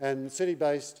 and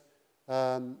city-based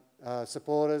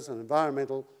supporters and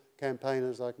environmental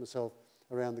campaigners like myself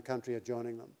around the country are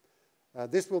joining them.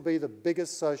 This will be the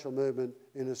biggest social movement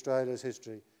in Australia's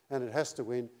history, and it has to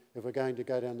win if we're going to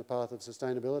go down the path of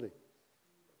sustainability.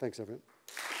 Thanks, everyone.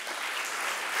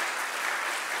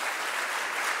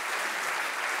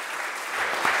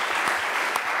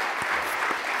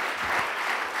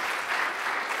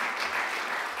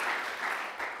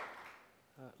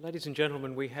 Ladies and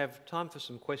gentlemen, we have time for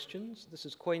some questions. This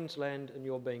is Queensland and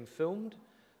you're being filmed.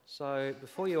 So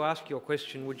before you ask your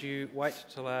question, would you wait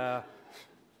till our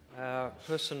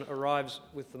person arrives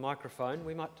with the microphone?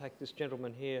 We might take this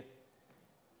gentleman here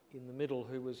in the middle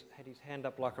who had his hand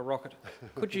up like a rocket.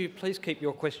 Could you please keep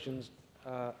your questions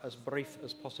as brief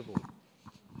as possible?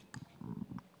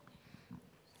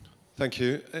 Thank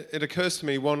you. It occurs to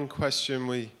me one question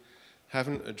we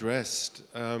haven't addressed.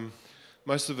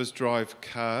 Most of us drive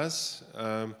cars.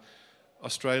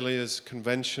 Australia's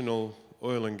conventional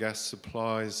oil and gas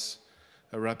supplies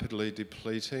are rapidly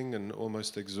depleting and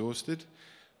almost exhausted.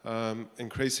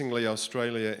 Increasingly,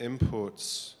 Australia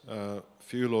imports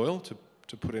fuel oil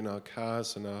to put in our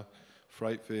cars and our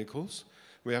freight vehicles.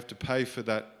 We have to pay for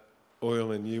that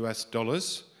oil in US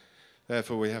dollars.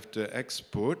 Therefore, we have to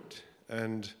export,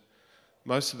 and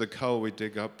most of the coal we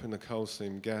dig up in the coal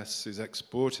seam gas is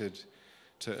exported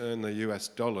to earn the US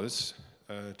dollars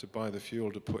to buy the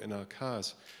fuel to put in our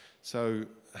cars. So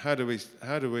how do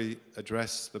we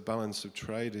address the balance of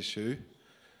trade issue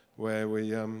where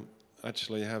we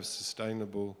actually have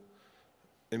sustainable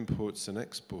imports and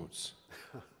exports?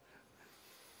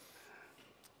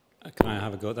 Can I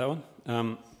have a go at that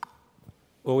one?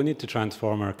 Well, we need to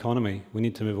transform our economy. We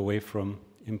need to move away from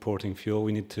importing fuel.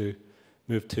 We need to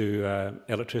move to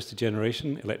electricity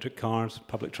generation, electric cars,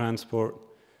 public transport.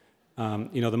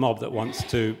 You know, the mob that wants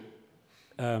to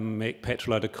make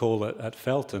petrol out of coal at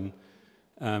Felton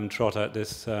trot out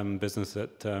this business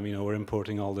that you know, we're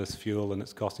importing all this fuel and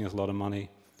it's costing us a lot of money.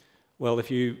 Well, if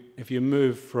you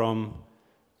move from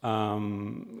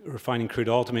refining crude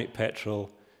oil to make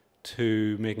petrol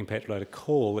to making petrol out of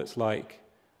coal, it's like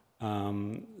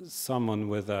someone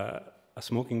with a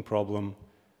smoking problem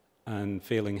and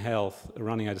failing health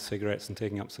running out of cigarettes and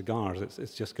taking up cigars.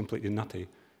 It's just completely nutty.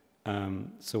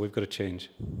 So we've got to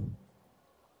change.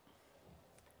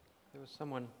 There was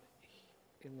someone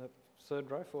in the third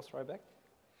row, fourth row back.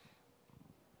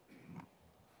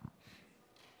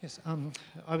 Yes,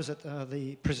 I was at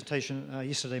the presentation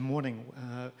yesterday morning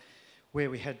where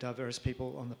we had various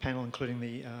people on the panel, including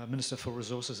the Minister for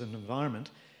Resources and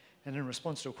Environment, and in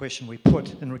response to a question we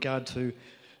put in regard to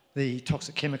the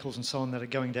toxic chemicals and so on that are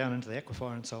going down into the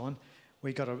aquifer and so on,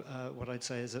 we got what I'd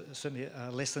say is certainly a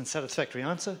less than satisfactory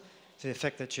answer to the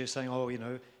effect that you're saying, oh, you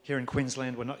know, here in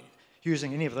Queensland we're not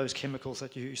using any of those chemicals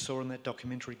that you saw in that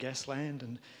documentary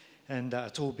Gasland, and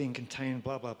it's all being contained,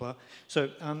 blah, blah, blah. So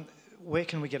where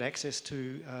can we get access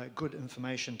to good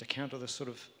information to counter this sort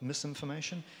of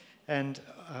misinformation? And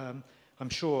I'm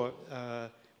sure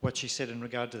what she said in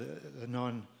regard to the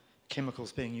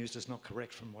non-chemicals being used is not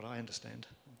correct from what I understand.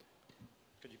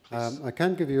 Could you please? I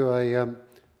can't give you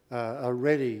a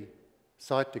ready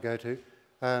site to go to,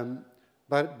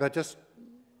 but just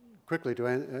quickly to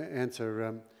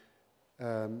answer,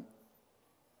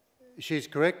 she's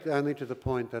correct only to the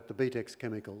point that the BTEX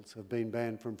chemicals have been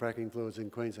banned from fracking fluids in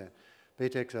Queensland.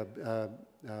 BTEX are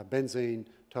benzene,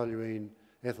 toluene,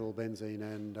 ethyl benzene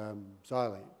and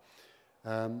xylene.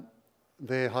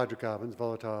 They're hydrocarbons,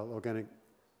 volatile organic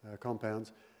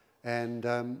compounds, and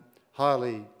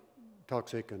highly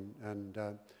toxic and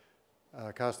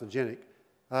carcinogenic.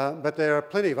 But there are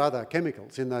plenty of other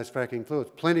chemicals in those fracking fluids,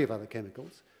 plenty of other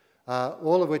chemicals,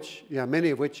 all of which, you know, many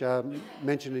of which are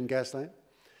mentioned in Gasland.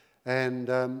 And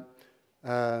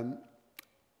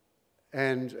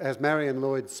as Marion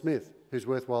Lloyd-Smith, who's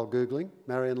worthwhile Googling,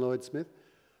 Marion Lloyd-Smith,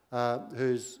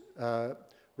 who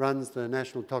runs the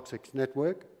National Toxics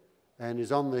Network and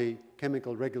is on the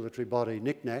chemical regulatory body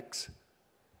NICNACS,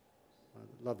 I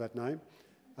love that name,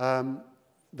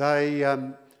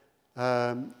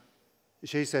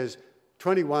 she says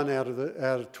 21 out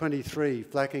of 23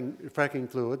 fracking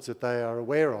fluids that they are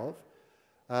aware of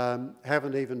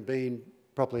haven't even been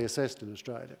properly assessed in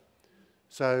Australia.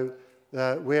 So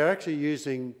we're actually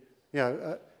using, you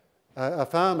know, a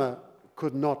farmer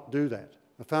could not do that.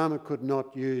 A farmer could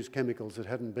not use chemicals that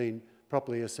hadn't been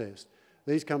properly assessed.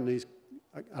 These companies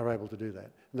are able to do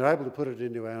that, and they're able to put it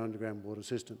into our underground water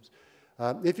systems.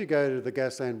 If you go to the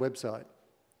Gasland website,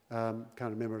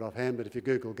 can't remember it offhand, but if you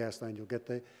Google Gasland, you'll get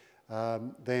there,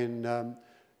 then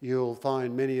you'll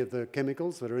find many of the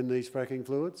chemicals that are in these fracking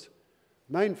fluids.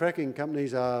 Main fracking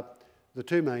companies are the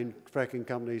two main fracking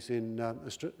companies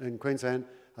in Queensland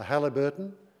are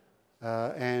Halliburton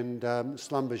and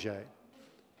Schlumberger.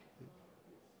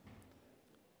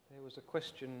 There was a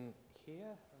question here,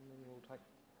 and then we'll take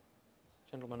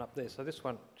the gentleman up there. So this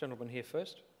one, gentleman here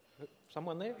first.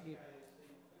 Someone there?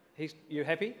 You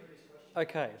happy?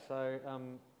 Okay, so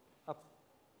up.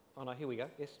 Oh no, here we go.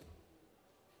 Yes.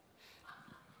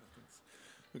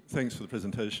 Thanks for the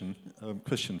presentation.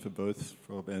 Question for both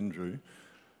Rob and Drew.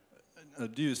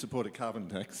 Do you support a carbon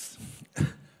tax?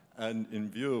 And in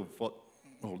view of what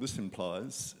all this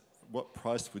implies, what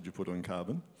price would you put on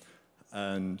carbon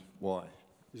and why?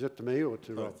 Is that to me or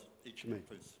to Rob? Each of you,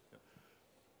 please.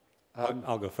 Yeah.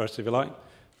 I'll go first if you like.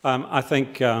 I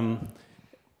think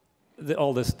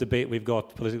all this debate we've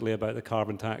got politically about the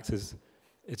carbon tax is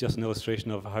just an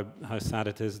illustration of how sad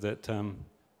it is that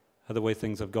how the way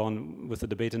things have gone with the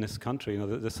debate in this country. You know,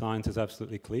 the science is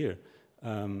absolutely clear.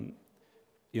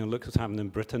 You know, look what's happened in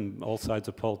Britain. All sides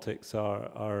of politics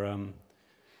are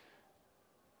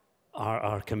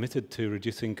committed to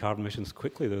reducing carbon emissions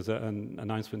quickly. There was an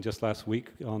announcement just last week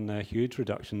on huge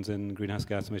reductions in greenhouse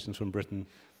gas emissions from Britain.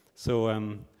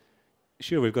 So,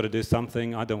 sure, we've got to do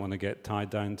something. I don't want to get tied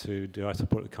down to do I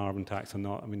support the carbon tax or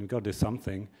not. I mean, we've got to do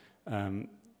something.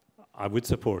 I would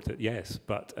support it, yes,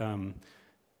 but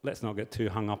let's not get too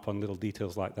hung up on little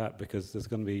details like that, because there's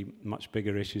going to be much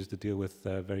bigger issues to deal with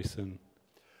very soon.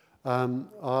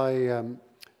 I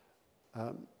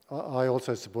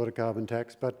also support a carbon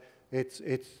tax, but it's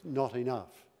not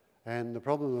enough. And the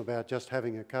problem about just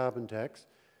having a carbon tax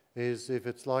is if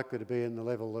it's likely to be in the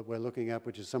level that we're looking at,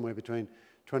 which is somewhere between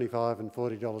 $25 and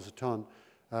 $40 a tonne,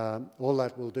 all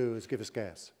that will do is give us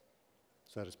gas,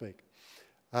 so to speak.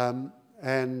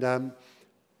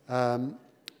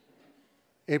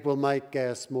 It will make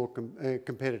gas more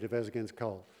competitive as against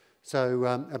coal.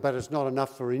 So, but it's not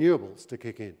enough for renewables to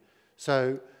kick in.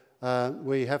 So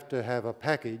we have to have a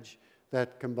package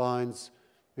that combines,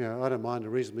 you know, I don't mind a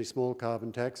reasonably small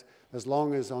carbon tax, as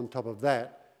long as on top of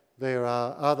that there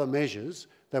are other measures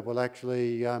that will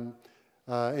actually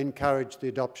encourage the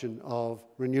adoption of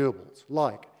renewables,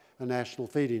 like a national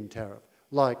feed-in tariff,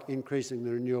 like increasing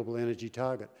the renewable energy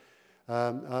target.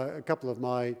 A couple of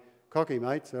my cocky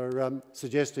mates are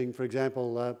suggesting, for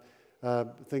example,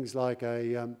 things like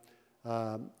an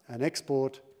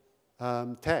export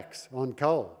tax on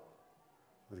coal.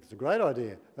 I think it's a great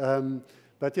idea.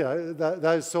 But you know,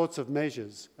 those sorts of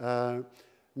measures are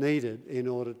needed in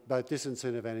order, both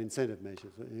disincentive and incentive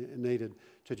measures, needed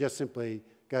to just simply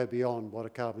go beyond what a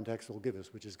carbon tax will give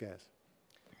us, which is gas.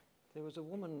 There was a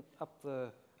woman up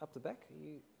the back.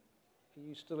 Are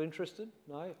you still interested?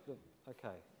 No?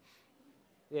 Okay.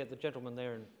 Yeah, the gentleman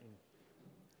there.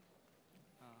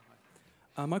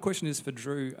 Hi. My question is for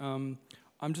Drew.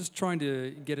 I'm just trying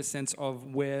to get a sense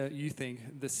of where you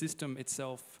think the system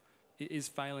itself is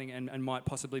failing and might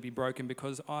possibly be broken,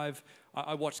 because I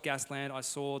watched Gasland, I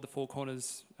saw the Four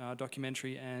Corners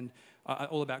documentary and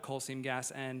all about coal seam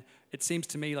gas, and it seems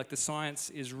to me like the science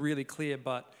is really clear,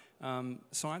 but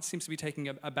science seems to be taking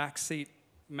a back seat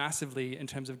massively in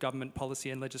terms of government policy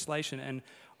and legislation. And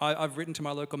I've written to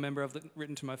my local member, I've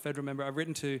written to my federal member, I've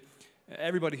written to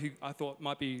everybody who I thought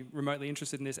might be remotely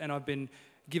interested in this, and I've been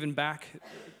given back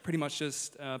pretty much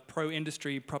just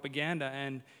pro-industry propaganda,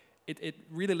 and it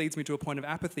really leads me to a point of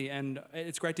apathy. And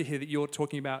it's great to hear that you're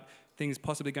talking about things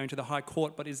possibly going to the High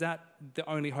Court, but is that the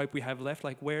only hope we have left?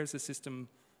 Like, where is the system?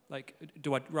 Like,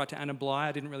 do I write to Anna Bligh?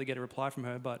 I didn't really get a reply from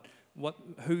her, but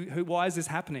why is this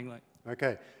happening? Like,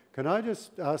 okay, can I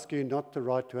just ask you not to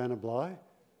write to Anna Bligh?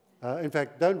 In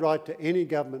fact, don't write to any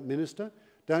government minister.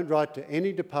 Don't write to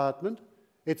any department.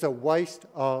 It's a waste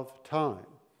of time.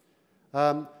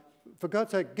 For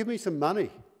God's sake, give me some money,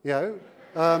 you know,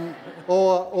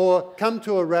 or come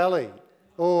to a rally,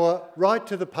 or write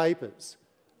to the papers,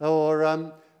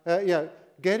 or you know,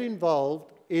 get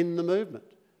involved in the movement,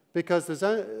 because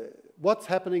what's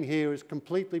happening here is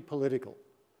completely political.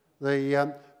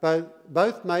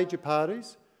 Both major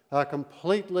parties are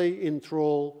completely in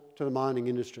thrall to the mining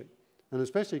industry, and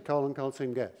especially coal and coal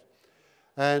seam gas.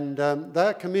 And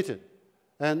they're committed,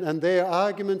 and their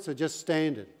arguments are just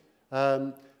standard.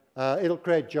 It'll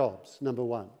create jobs, number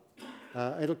one.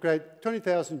 It'll create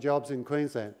 20,000 jobs in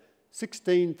Queensland,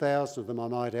 16,000 of them, I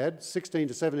might add, 16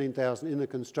 to 17,000 in the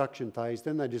construction phase,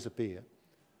 then they disappear.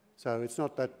 So it's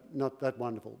not that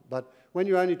wonderful. But when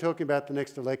you're only talking about the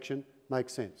next election,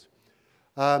 makes sense.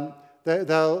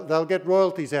 They'll get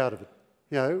royalties out of it,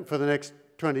 you know, for the next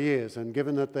 20 years, and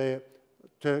given that they're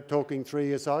talking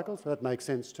 3-year cycles, that makes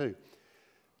sense too.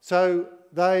 So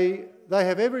they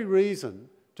have every reason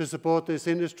to support this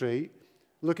industry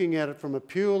looking at it from a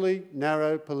purely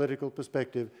narrow political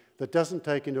perspective that doesn't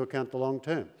take into account the long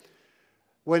term.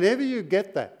 Whenever you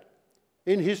get that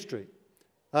in history,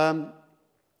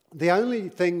 the only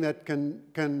thing that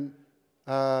can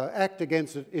act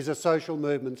against it is a social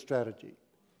movement strategy,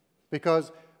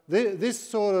 because this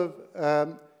sort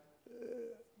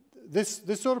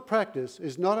of practice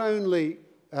is not only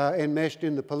enmeshed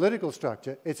in the political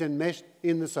structure, it's enmeshed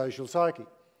in the social psyche.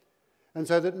 And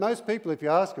so that most people, if you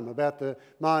ask them about the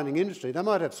mining industry, they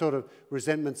might have sort of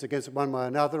resentments against it one way or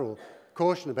another, or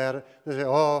caution about it. They say,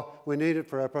 oh, we need it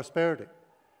for our prosperity.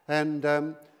 And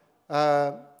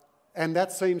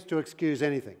that seems to excuse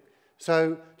anything.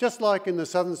 So just like in the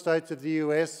southern states of the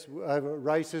US over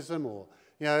racism, or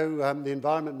the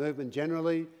environment movement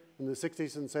generally in the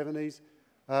 60s and 70s,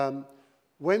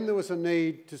 when there was a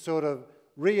need to sort of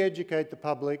re-educate the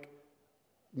public,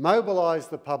 mobilise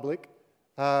the public,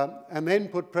 and then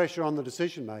put pressure on the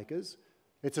decision makers,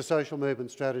 it's a social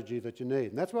movement strategy that you need.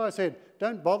 And that's why I said,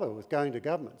 don't bother with going to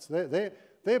governments.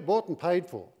 They're bought and paid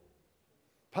for.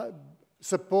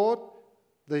 Support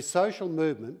the social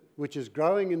movement which is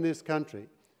growing in this country,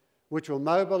 which will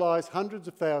mobilise hundreds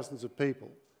of thousands of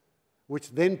people,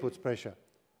 which then puts pressure,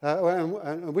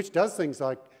 and which does things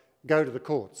like go to the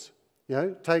courts,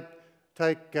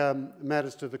 take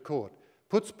matters to the court,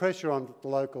 puts pressure on the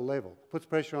local level, puts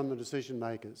pressure on the decision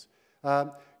makers,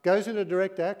 goes into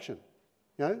direct action,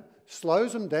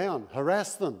 slows them down,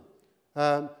 harass them,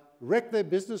 wreck their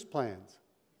business plans.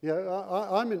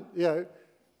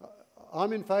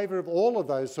 I'm in favour of all of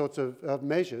those sorts of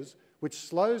measures which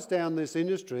slows down this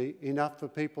industry enough for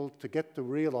people to get to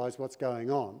realise what's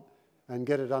going on and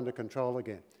get it under control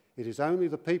again. It is only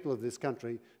the people of this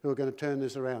country who are going to turn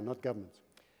this around, not governments.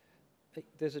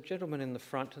 There's a gentleman in the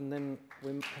front, and then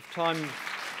we have time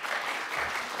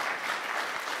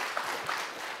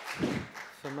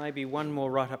for maybe one more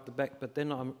right up the back, but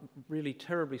then I'm really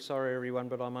terribly sorry, everyone,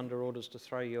 but I'm under orders to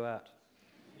throw you out.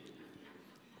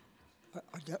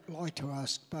 I'd like to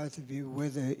ask both of you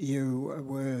whether you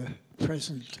were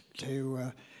present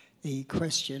to the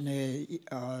questionnaire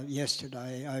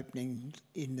yesterday opening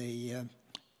in the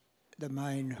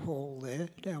main hall there,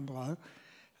 down below.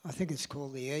 I think it's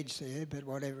called the Edge there, but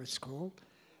whatever it's called,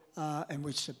 in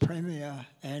which the Premier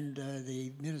and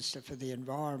the Minister for the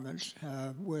Environment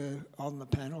were on the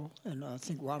panel, and I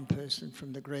think one person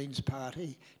from the Greens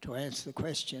party to answer the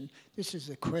question. This is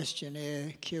a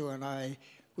questionnaire Q&A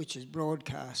which is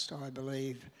broadcast, I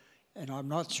believe, and I'm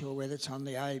not sure whether it's on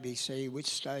the ABC, which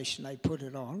station they put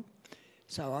it on.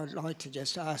 So I'd like to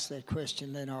just ask that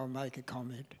question, then I'll make a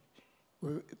comment.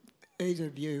 Either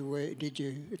of you, did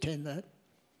you attend that?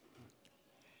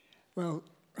 Well,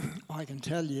 I can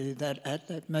tell you that at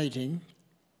that meeting,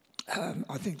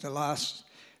 I think the last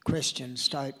question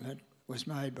statement was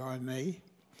made by me,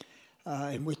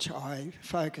 in which I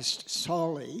focused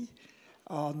solely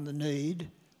on the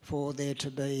need for there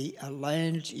to be a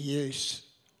land use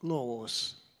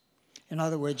laws. In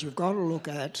other words, you've got to look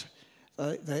at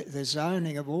the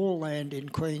zoning of all land in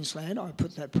Queensland. I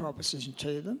put that proposition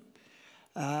to them.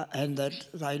 And that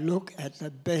they look at the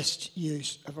best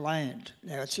use of land.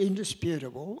 Now, it's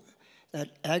indisputable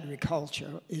that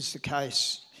agriculture is the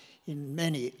case in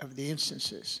many of the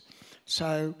instances.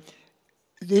 So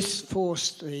this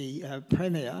forced the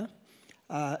Premier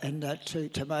and that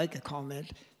to make a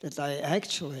comment that they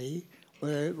actually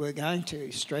were going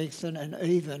to strengthen, and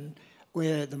even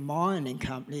where the mining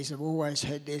companies have always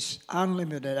had this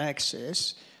unlimited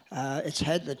access, it's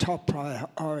had the top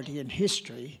priority in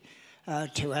history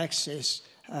to access,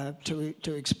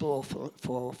 to explore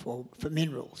for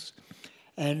minerals.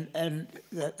 And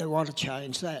they want to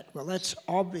change that. Well, that's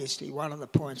obviously one of the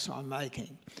points I'm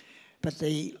making. But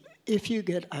if you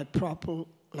get a proper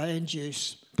land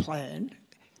use plan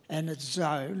and it's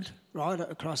zoned right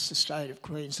across the state of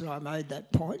Queensland, I made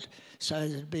that point, so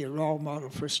it'd be a role model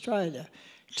for Australia.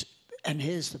 And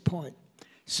here's the point.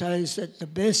 So that the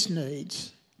best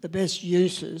needs, the best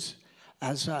uses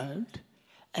are zoned,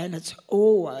 and it's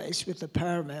always with the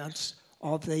paramount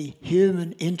of the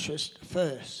human interest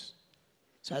first.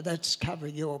 So that's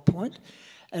covering your point.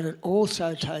 And it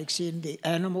also takes in the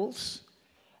animals,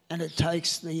 and it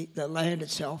takes the land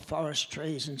itself, forest,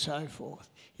 trees and so forth.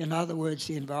 In other words,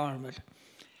 the environment.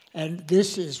 And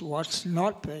this is what's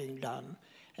not being done.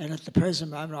 And at the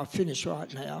present moment, I'll finish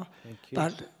right now,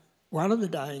 but one of the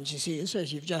dangers is,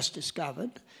 as you've just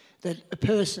discovered, that a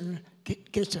person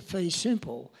gets a fee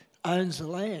simple, owns the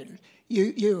land.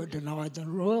 You are denied the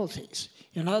royalties.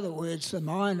 In other words, the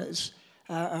miners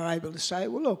are able to say,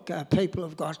 well, look, people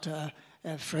have got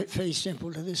fee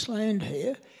simple to this land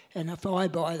here, and if I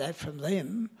buy that from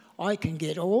them, I can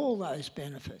get all those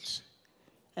benefits.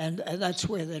 And that's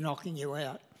where they're knocking you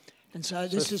out. And so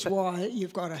this is why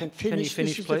you've got to finish. Can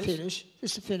you finish, please?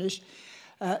 Just to finish.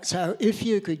 So if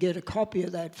you could get a copy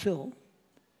of that film,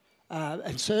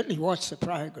 and certainly watch the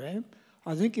program,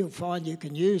 I think you'll find you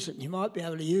can use it, and you might be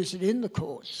able to use it in the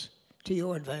courts to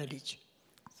your advantage.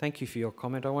 Thank you for your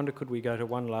comment. I wonder, could we go to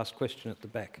one last question at the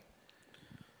back?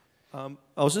 I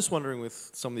was just wondering,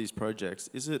 with some of these projects,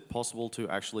 is it possible to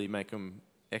actually make them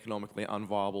economically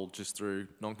unviable just through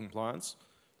non-compliance?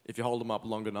 If you hold them up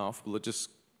long enough, will it just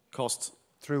cost...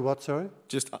 Through what, sorry?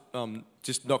 Just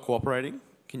not cooperating.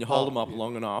 Can you hold them up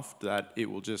long enough that it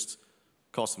will just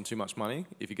cost them too much money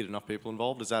if you get enough people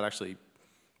involved? Is that actually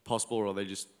possible, or are they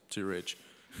just too rich?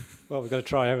 Well, we've got to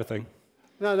try everything.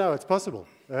 No, it's possible.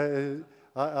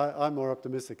 I'm more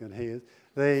optimistic than he is.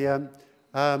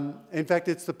 In fact,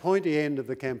 it's the pointy end of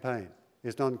the campaign,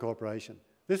 is non-cooperation.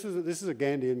 This is a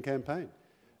Gandhian campaign.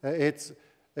 It's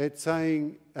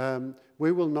saying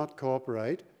we will not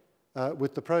cooperate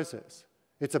with the process.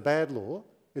 It's a bad law.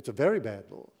 It's a very bad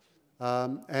law.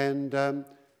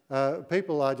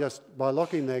 People are just, by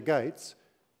locking their gates,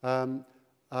 are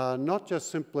not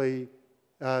just simply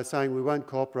saying we won't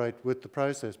cooperate with the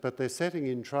process, but they're setting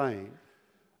in train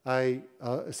a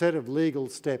set of legal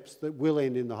steps that will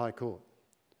end in the High Court.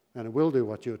 And it will do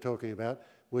what you're talking about,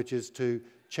 which is to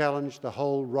challenge the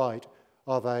whole right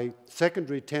of a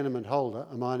secondary tenement holder,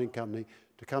 a mining company,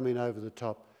 to come in over the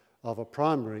top of a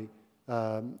primary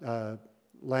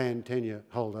land tenure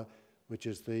holder, which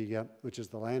is the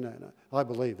landowner. I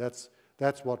believe that's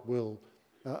what will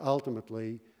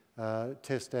ultimately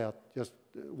test out just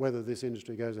whether this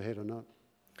industry goes ahead or not.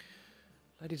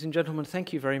 Ladies and gentlemen,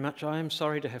 thank you very much. I am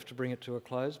sorry to have to bring it to a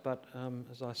close, but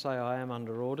as I say, I am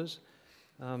under orders.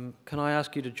 Can I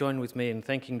ask you to join with me in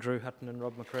thanking Drew Hutton and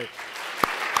Rob McCreath?